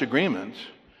no such agreement.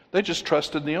 They just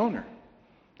trusted the owner.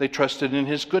 They trusted in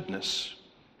his goodness,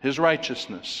 his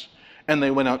righteousness, and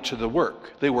they went out to the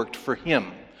work. They worked for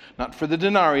him. Not for the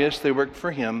denarius, they worked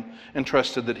for him and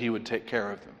trusted that he would take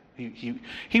care of them.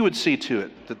 He would see to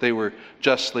it that they were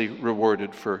justly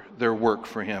rewarded for their work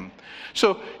for him.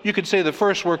 So you could say the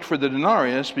first worked for the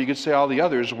denarius, but you could say all the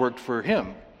others worked for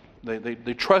him.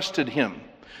 They trusted him.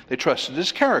 They trusted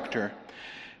his character.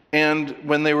 And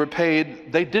when they were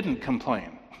paid, they didn't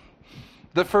complain.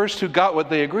 The first who got what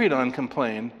they agreed on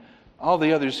complained. All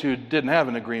the others who didn't have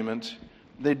an agreement,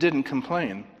 they didn't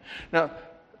complain. Now,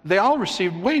 they all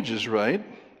received wages, right?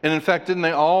 And in fact, didn't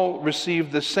they all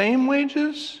receive the same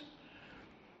wages?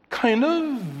 Kind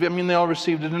of. I mean, they all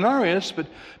received a denarius,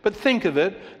 but think of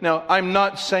it. Now, I'm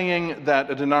not saying that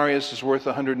a denarius is worth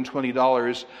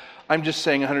 $120. I'm just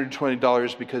saying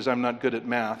 $120 because I'm not good at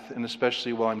math, and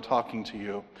especially while I'm talking to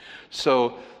you.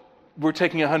 So we're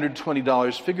taking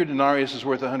 $120. Figure denarius is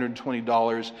worth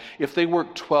 $120. If they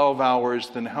work 12 hours,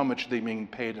 then how much are they being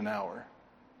paid an hour?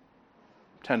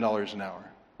 $10 an hour,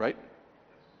 right?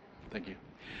 Thank you.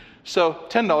 So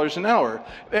 $10 an hour.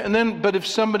 And then, but if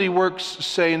somebody works,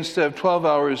 say, instead of 12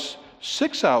 hours,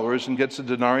 6 hours and gets a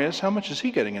denarius, how much is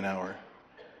he getting an hour?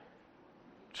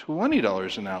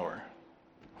 $20 an hour.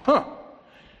 Huh.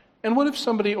 And what if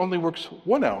somebody only works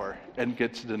 1 hour and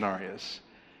gets a denarius?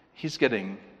 He's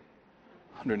getting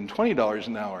 $120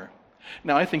 an hour.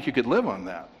 Now, I think you could live on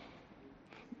that.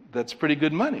 That's pretty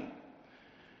good money.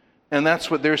 And that's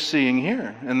what they're seeing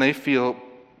here. And they feel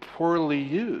poorly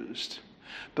used.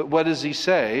 But what does he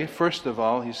say? First of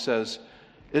all, he says,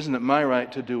 isn't it my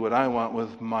right to do what I want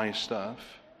with my stuff?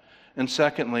 And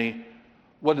secondly,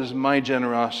 what does my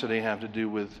generosity have to do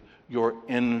with your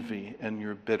envy and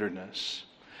your bitterness?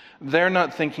 They're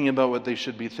not thinking about what they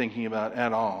should be thinking about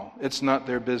at all. It's not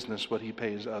their business what he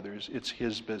pays others. It's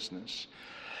his business.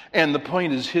 And the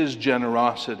point is his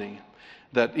generosity,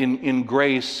 that in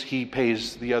grace he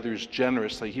pays the others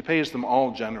generously. He pays them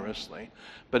all generously,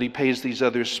 but he pays these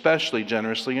others specially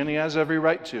generously, and he has every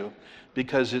right to,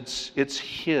 because it's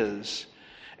his.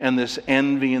 And this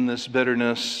envy and this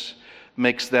bitterness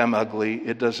makes them ugly.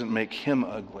 It doesn't make him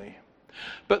ugly.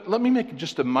 But let me make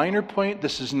just a minor point.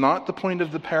 This is not the point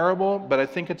of the parable, but I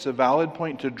think it's a valid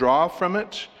point to draw from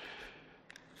it.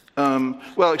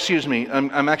 Excuse me.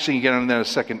 I'm actually going to get on that in a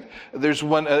second. There's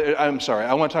one. I'm sorry.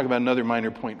 I want to talk about another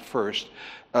minor point first,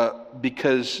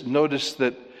 because notice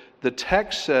that the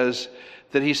text says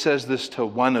that he says this to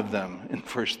one of them in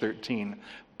verse 13.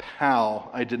 Pal,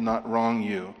 I did not wrong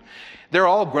you. They're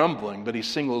all grumbling, but he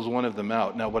singles one of them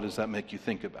out. Now, what does that make you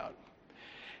think about?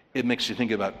 It makes you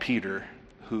think about Peter,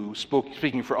 who,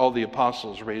 speaking for all the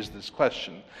apostles, raised this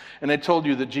question. And I told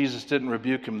you that Jesus didn't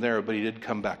rebuke him there, but he did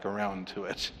come back around to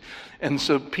it. And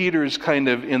so Peter's kind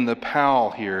of in the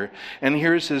pal here. And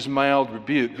here's his mild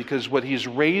rebuke, because what he's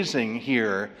raising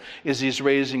here is he's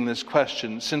raising this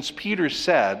question. Since Peter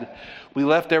said, we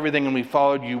left everything and we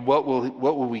followed you, what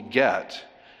will we get?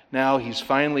 Now he's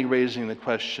finally raising the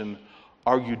question,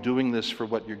 are you doing this for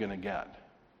what you're going to get?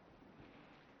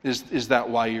 Is that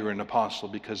why you're an apostle?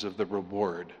 Because of the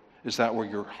reward? Is that where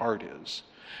your heart is?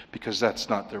 Because that's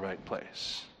not the right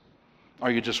place. Are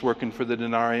you just working for the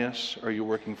denarius? Or are you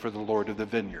working for the Lord of the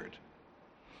vineyard?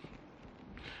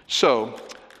 So,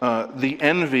 the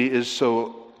envy is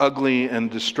so ugly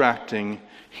and distracting,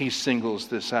 he singles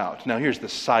this out. Now here's the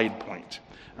side point.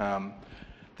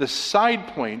 The side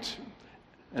point,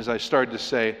 as I started to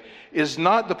say, is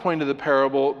not the point of the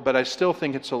parable, but I still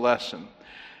think it's a lesson.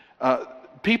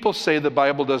 People say the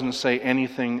Bible doesn't say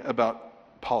anything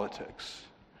about politics.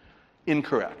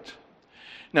 Incorrect.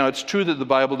 Now, it's true that the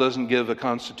Bible doesn't give a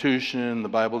constitution, the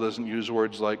Bible doesn't use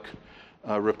words like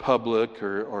republic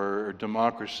or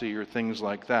democracy or things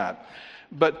like that.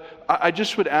 But I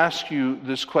just would ask you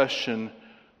this question,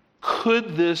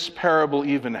 could this parable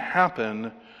even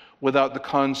happen without the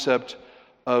concept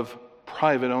of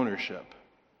private ownership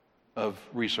of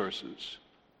resources?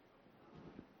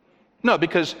 No,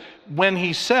 because when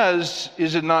he says,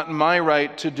 is it not my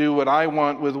right to do what I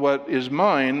want with what is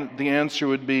mine, the answer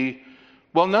would be,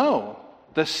 well, no,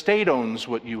 the state owns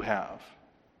what you have.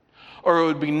 Or it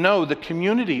would be, no, the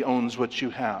community owns what you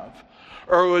have.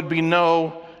 Or it would be,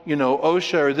 no,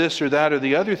 OSHA or this or that or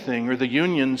the other thing, or the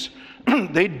unions,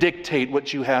 they dictate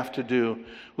what you have to do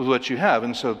with what you have.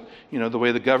 And so, the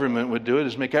way the government would do it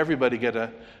is make everybody get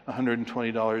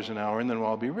 $120 an hour and then we'll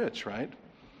all be rich, right?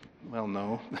 Well,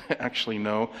 no, actually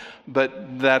no,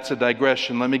 but that's a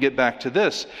digression. Let me get back to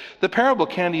this. The parable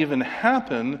can't even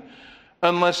happen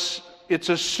unless it's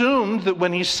assumed that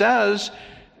when he says,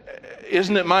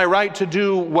 isn't it my right to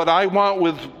do what I want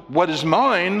with what is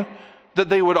mine, that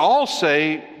they would all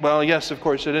say, well, yes, of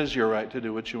course it is your right to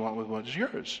do what you want with what is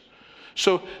yours.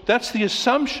 So that's the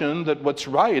assumption that what's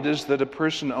right is that a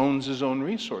person owns his own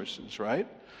resources, right?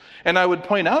 And I would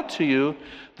point out to you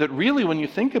that really when you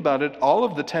think about it, all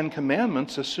of the 10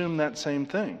 Commandments assume that same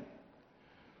thing.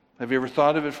 Have you ever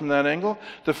thought of it from that angle?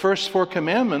 The first 4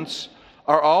 commandments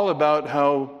are all about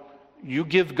how you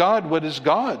give God what is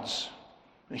God's.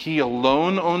 He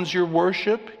alone owns your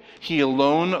worship. He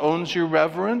alone owns your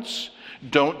reverence.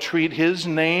 Don't treat His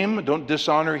name, don't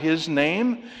dishonor His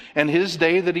name. And His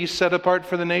day that He set apart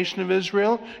for the nation of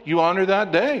Israel, you honor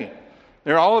that day.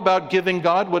 They're all about giving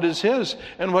God what is His.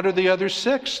 And what are the other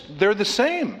 6? They're the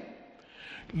same.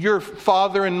 Your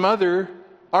father and mother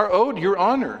are owed your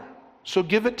honor, so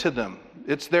give it to them.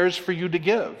 It's theirs for you to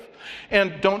give.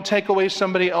 And don't take away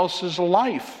somebody else's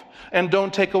life. And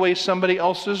don't take away somebody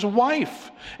else's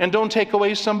wife. And don't take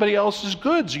away somebody else's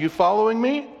goods. Are you following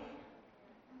me?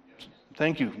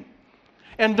 Thank you.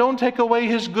 And don't take away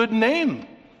His good name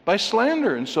by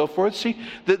slander and so forth. See,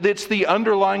 it's the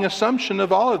underlying assumption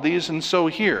of all of these. And so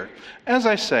here, as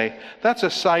I say, that's a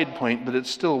side point, but it's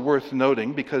still worth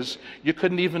noting because you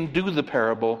couldn't even do the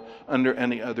parable under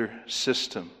any other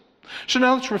system. So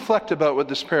now let's reflect about what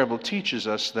this parable teaches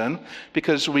us then,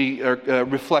 because we are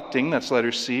reflecting, that's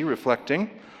letter C, reflecting.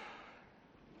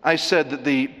 I said that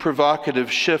the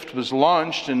provocative shift was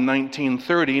launched in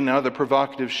 1930. Now the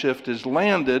provocative shift is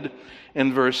landed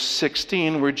in verse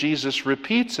 16 where Jesus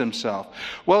repeats Himself.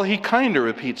 Well, He kind of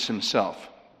repeats Himself.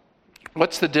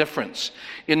 What's the difference?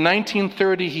 In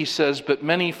 1930 He says, but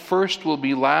many first will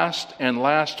be last and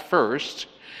last first.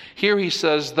 Here He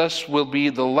says, thus will be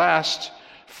the last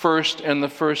first and the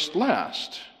first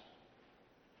last.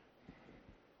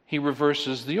 He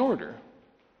reverses the order.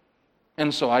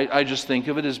 And so I just think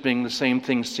of it as being the same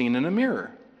thing seen in a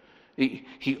mirror.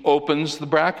 He opens the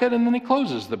bracket and then He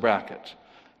closes the bracket.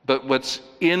 But what's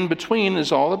in between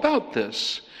is all about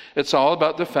this. It's all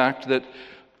about the fact that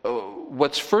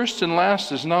what's first and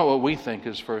last is not what we think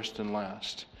is first and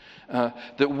last.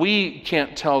 That we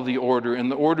can't tell the order,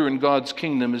 and the order in God's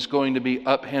kingdom is going to be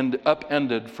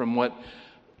upended from what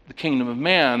the kingdom of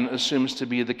man assumes to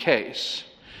be the case.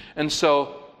 And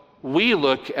so we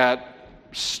look at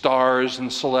stars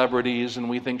and celebrities and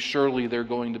we think surely they're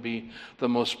going to be the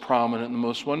most prominent and the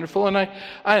most wonderful. And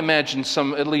I imagine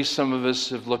at least some of us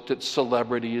have looked at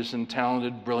celebrities and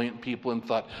talented, brilliant people and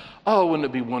thought, oh, wouldn't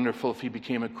it be wonderful if he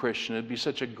became a Christian? It'd be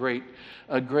such a great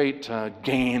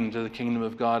gain to the kingdom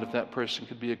of God if that person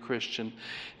could be a Christian.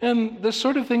 And the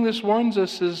sort of thing this warns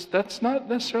us is that's not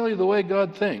necessarily the way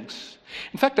God thinks.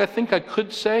 In fact, I think I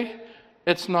could say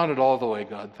it's not at all the way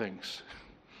God thinks.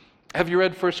 Have you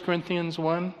read 1 Corinthians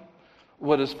 1?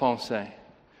 What does Paul say?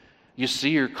 You see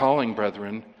your calling,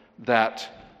 brethren, that,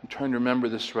 I'm trying to remember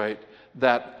this right,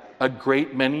 that a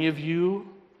great many of you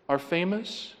are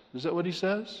famous? Is that what he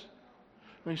says?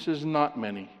 He says, not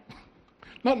many.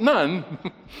 Not none,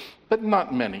 but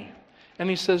not many. And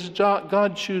he says,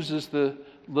 God chooses the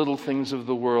little things of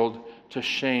the world to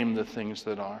shame the things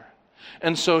that are.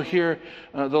 And so here,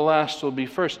 the last will be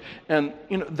first. And,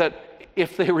 that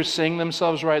if they were seeing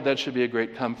themselves right, that should be a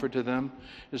great comfort to them.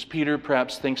 As Peter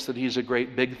perhaps thinks that he's a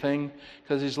great big thing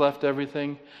because he's left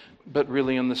everything, but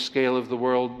really on the scale of the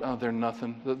world, they're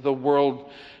nothing. The world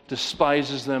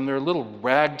despises them. They're a little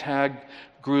ragtag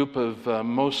group of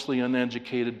mostly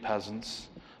uneducated peasants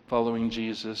following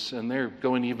Jesus, and they're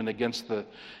going even against the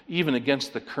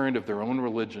current of their own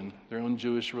religion, their own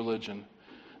Jewish religion.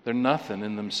 They're nothing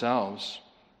in themselves.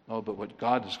 Oh, but what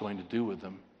God is going to do with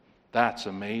them, that's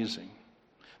amazing.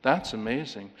 That's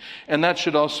amazing. And that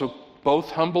should also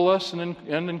both humble us and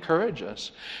encourage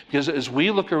us. Because as we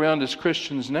look around as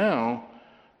Christians now,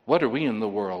 what are we in the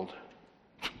world?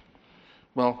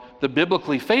 Well, the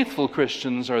biblically faithful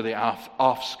Christians are the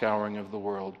offscouring of the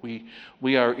world.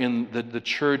 We are in, the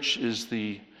church is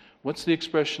what's the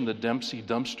expression, the Dempsey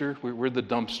dumpster? We're the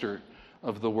dumpster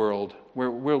of the world.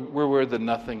 We're where the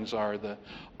nothings are, the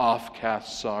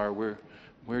offcasts are. We're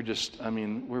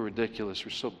ridiculous.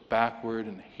 We're so backward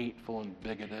and hateful and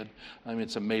bigoted.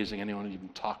 It's amazing anyone would even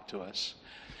talk to us.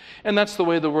 And that's the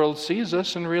way the world sees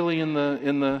us, and really in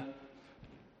the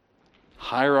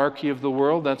hierarchy of the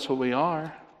world, that's what we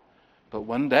are. But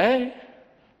one day,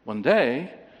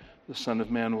 the Son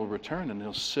of Man will return and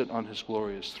He'll sit on His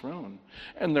glorious throne.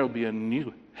 And there'll be a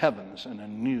new heavens and a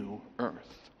new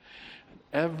earth. And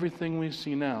everything we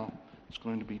see now is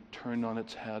going to be turned on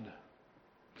its head.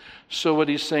 So what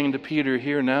he's saying to Peter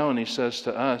here now, and he says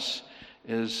to us,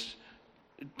 is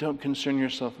don't concern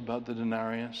yourself about the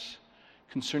denarius.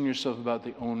 Concern yourself about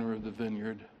the owner of the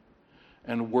vineyard.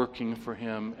 and working for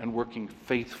Him and working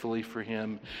faithfully for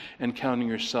Him and counting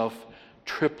yourself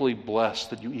triply blessed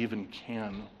that you even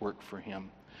can work for Him.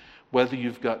 Whether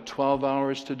you've got 12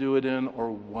 hours to do it in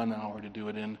or 1 hour to do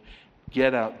it in,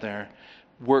 get out there,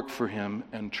 work for Him,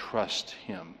 and trust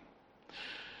Him.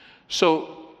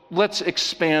 So let's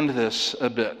expand this a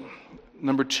bit.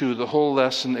 Number 2, the whole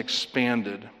lesson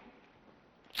expanded.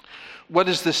 What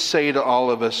does this say to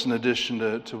all of us in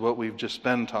addition to what we've just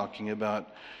been talking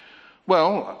about?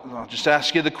 Well, I'll just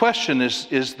ask you the question,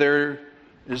 is there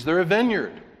a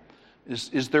vineyard?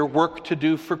 Is there work to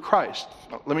do for Christ?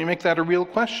 Let me make that a real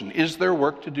question. Is there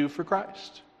work to do for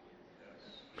Christ?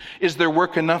 Is there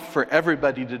work enough for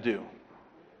everybody to do?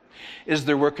 Is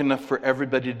there work enough for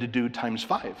everybody to do times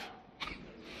 5?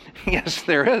 Yes,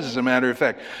 there is, as a matter of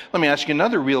fact. Let me ask you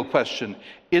another real question.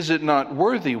 Is it not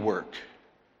worthy work?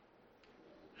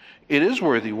 It is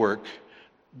worthy work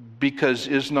because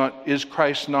is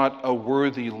Christ not a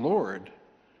worthy Lord?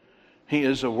 He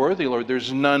is a worthy Lord.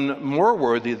 There's none more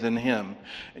worthy than Him.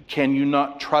 Can you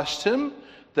not trust Him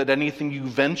that anything you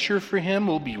venture for Him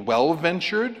will be well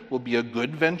ventured, will be a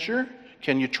good venture?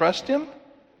 Can you trust Him?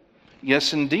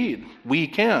 Yes, indeed, we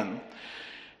can.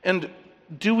 And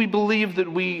do we believe that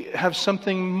we have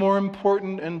something more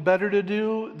important and better to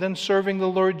do than serving the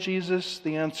Lord Jesus?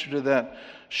 The answer to that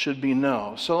should be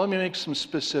no. So let me make some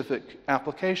specific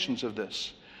applications of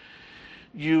this.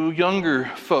 You younger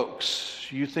folks,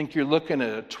 you think you're looking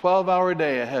at a 12-hour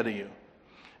day ahead of you,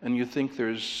 and you think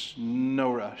there's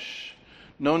no rush.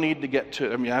 No need to get to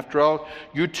it. I mean, after all,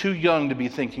 you're too young to be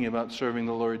thinking about serving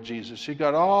the Lord Jesus. You've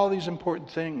got all these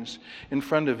important things in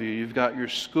front of you. You've got your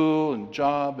school and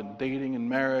job and dating and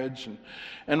marriage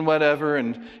and whatever.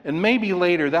 And maybe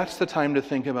later, that's the time to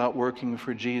think about working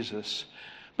for Jesus.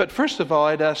 But first of all,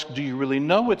 I'd ask, do you really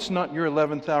know it's not your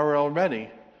 11th hour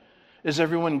already? Is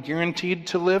everyone guaranteed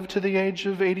to live to the age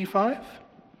of 85?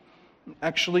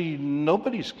 Actually,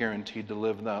 nobody's guaranteed to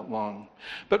live that long.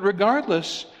 But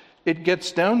regardless, it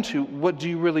gets down to, what do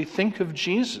you really think of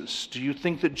Jesus? Do you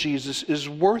think that Jesus is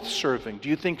worth serving? Do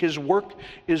you think His work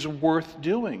is worth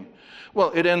doing?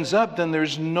 Well, it ends up, then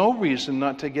there's no reason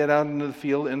not to get out into the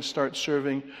field and start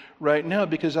serving right now,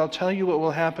 because I'll tell you what will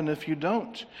happen if you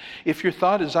don't. If your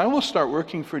thought is, I will start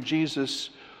working for Jesus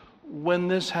when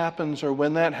this happens or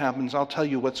when that happens, I'll tell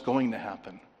you what's going to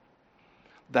happen.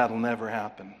 That'll never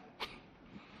happen.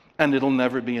 And it'll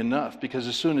never be enough, because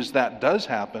as soon as that does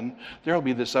happen, there'll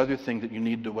be this other thing that you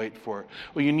need to wait for.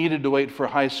 Well, you needed to wait for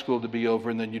high school to be over,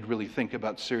 and then you'd really think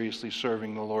about seriously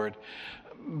serving the Lord.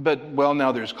 But, well,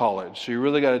 now there's college, so you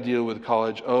really got to deal with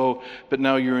college. Oh, but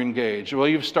now you're engaged. Well,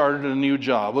 you've started a new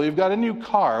job. Well, you've got a new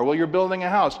car. Well, you're building a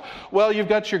house. Well, you've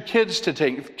got your kids to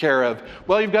take care of.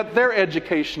 Well, you've got their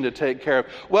education to take care of.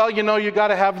 Well, you got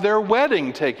to have their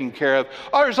wedding taken care of.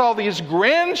 Oh, there's all these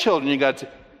grandchildren you got to...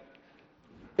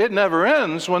 It never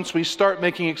ends once we start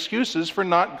making excuses for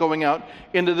not going out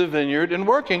into the vineyard and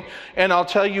working. And I'll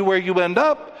tell you where you end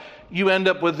up. You end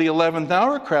up with the 11th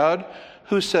hour crowd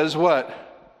who says what?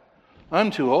 I'm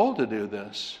too old to do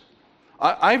this.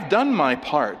 I've done my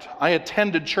part. I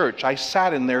attended church. I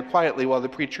sat in there quietly while the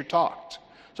preacher talked.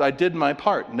 So I did my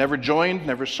part. Never joined,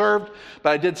 never served,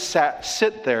 but I did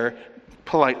sit there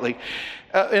politely.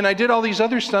 And I did all these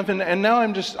other stuff, and now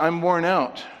I'm worn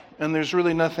out. And there's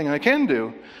really nothing I can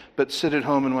do but sit at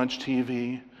home and watch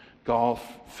TV, golf,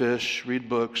 fish, read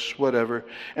books, whatever.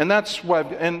 And that's why,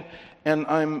 and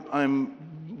I'm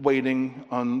waiting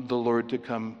on the Lord to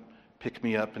come pick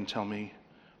me up and tell me,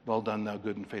 well done, thou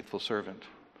good and faithful servant.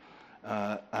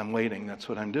 I'm waiting. That's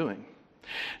what I'm doing.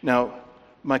 Now,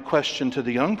 my question to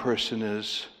the young person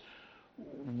is,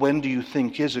 when do you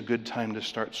think is a good time to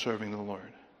start serving the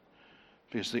Lord?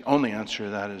 Because the only answer to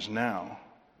that is now.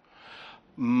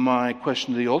 My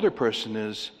question to the older person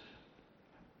is,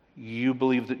 you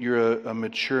believe that you're a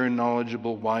mature,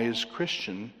 knowledgeable, wise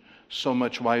Christian, so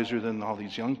much wiser than all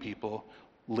these young people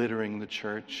littering the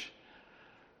church.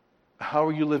 How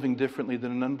are you living differently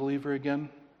than an unbeliever again?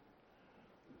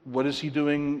 What is he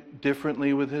doing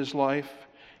differently with his life?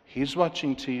 He's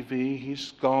watching TV,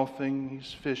 he's golfing,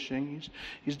 he's fishing,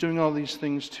 he's doing all these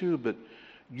things too, but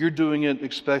you're doing it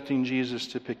expecting Jesus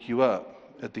to pick you up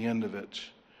at the end of it.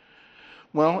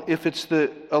 Well, if it's the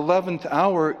 11th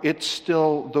hour, it's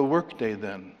still the workday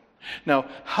then. Now,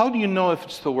 how do you know if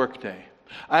it's the workday?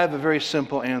 I have a very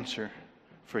simple answer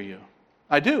for you.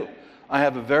 I do. I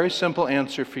have a very simple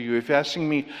answer for you. If you're asking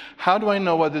me, how do I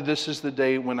know whether this is the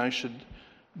day when I should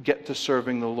get to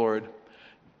serving the Lord?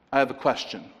 I have a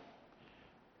question.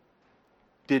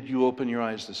 Did you open your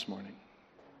eyes this morning?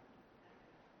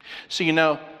 See,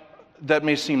 that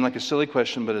may seem like a silly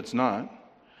question, but it's not.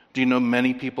 Do you know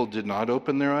many people did not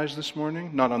open their eyes this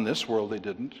morning? Not on this world, they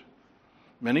didn't.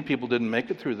 Many people didn't make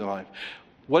it through the life.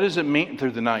 What does it mean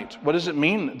through the night? What does it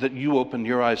mean that you opened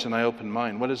your eyes and I opened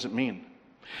mine? What does it mean?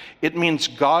 It means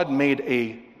God made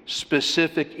a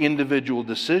specific individual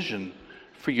decision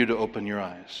for you to open your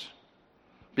eyes.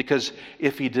 Because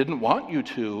if he didn't want you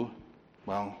to,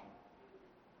 well,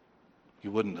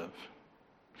 you wouldn't have.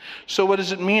 So what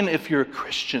does it mean if you're a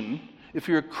Christian? If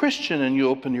you're a Christian and you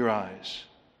open your eyes,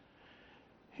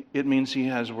 it means he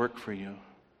has work for you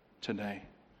today.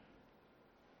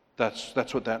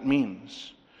 That's what that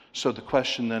means. So the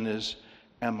question then is,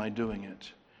 am I doing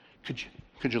it?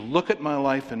 Could you look at my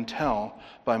life and tell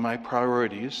by my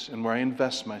priorities and where I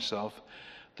invest myself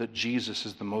that Jesus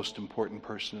is the most important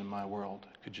person in my world?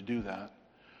 Could you do that?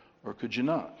 Or could you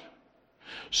not?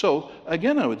 So,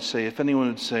 again, I would say, if anyone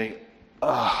would say,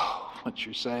 oh, what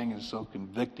you're saying is so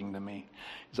convicting to me,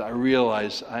 is I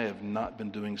realize I have not been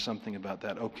doing something about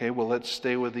that. Okay, well, let's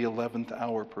stay with the 11th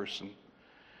hour person.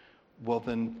 Well,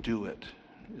 then do it,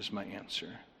 is my answer.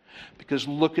 Because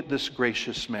look at this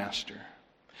gracious master.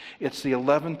 It's the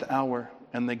 11th hour,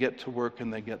 and they get to work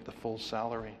and they get the full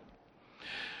salary.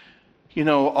 You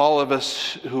know, all of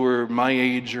us who are my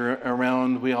age or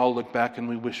around, we all look back and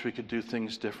we wish we could do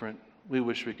things different. We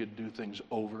wish we could do things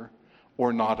over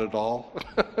or not at all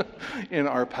in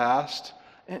our past.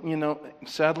 And, you know,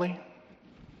 sadly,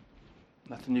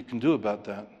 nothing you can do about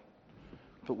that.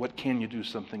 But what can you do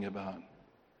something about?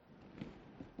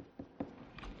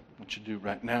 What you do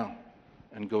right now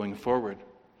and going forward.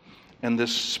 And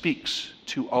this speaks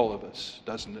to all of us,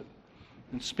 doesn't it?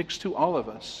 It speaks to all of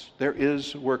us. There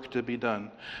is work to be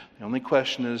done. The only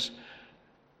question is,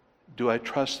 do I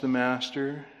trust the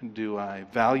Master? Do I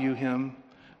value him?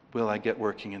 Will I get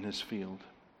working in his field?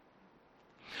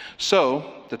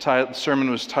 So, the sermon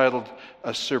was titled,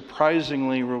 A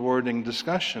Surprisingly Rewarding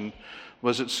Discussion.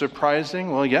 Was it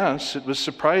surprising? Well, yes, it was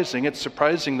surprising. It's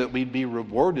surprising that we'd be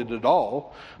rewarded at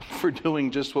all for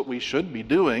doing just what we should be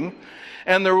doing.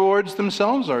 And the rewards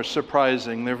themselves are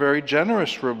surprising. They're very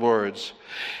generous rewards.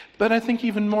 But I think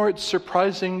even more, it's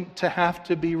surprising to have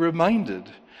to be reminded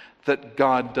that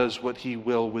God does what he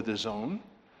will with his own,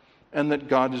 and that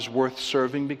God is worth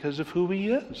serving because of who he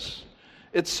is.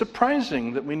 It's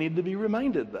surprising that we need to be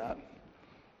reminded that.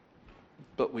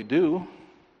 But we do.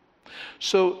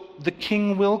 So the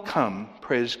king will come,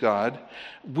 praise God.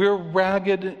 We're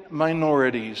ragged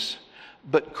minorities,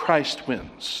 but Christ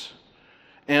wins.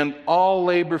 And all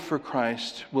labor for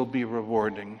Christ will be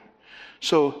rewarding.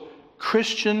 So,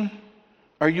 Christian,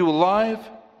 are you alive?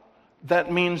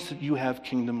 That means that you have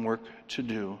kingdom work to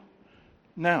do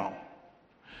now.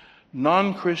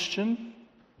 Non-Christian,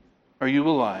 are you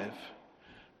alive?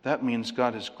 That means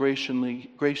God has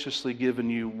graciously given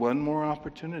you one more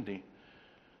opportunity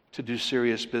to do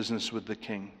serious business with the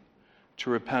King, to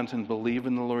repent and believe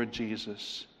in the Lord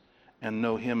Jesus and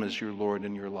know him as your Lord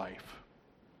in your life.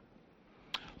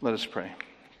 Let us pray.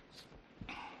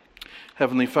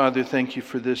 Heavenly Father, thank you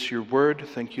for this, your word.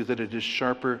 Thank you that it is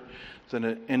sharper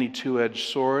than any two-edged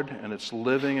sword, and it's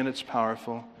living and it's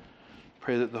powerful.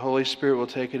 Pray that the Holy Spirit will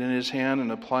take it in his hand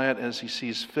and apply it as he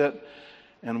sees fit.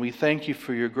 And we thank you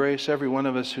for your grace. Every one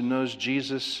of us who knows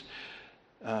Jesus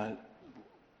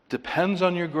depends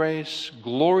on your grace,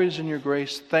 glories in your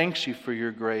grace, thanks you for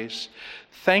your grace.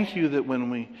 Thank you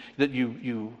that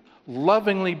you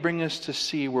lovingly bring us to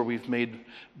see where we've made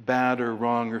bad or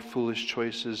wrong or foolish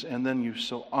choices, and then you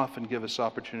so often give us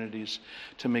opportunities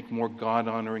to make more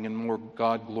God-honoring and more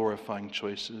God-glorifying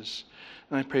choices.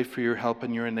 And I pray for your help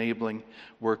and your enabling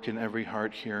work in every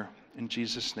heart here. In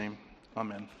Jesus' name,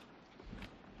 amen.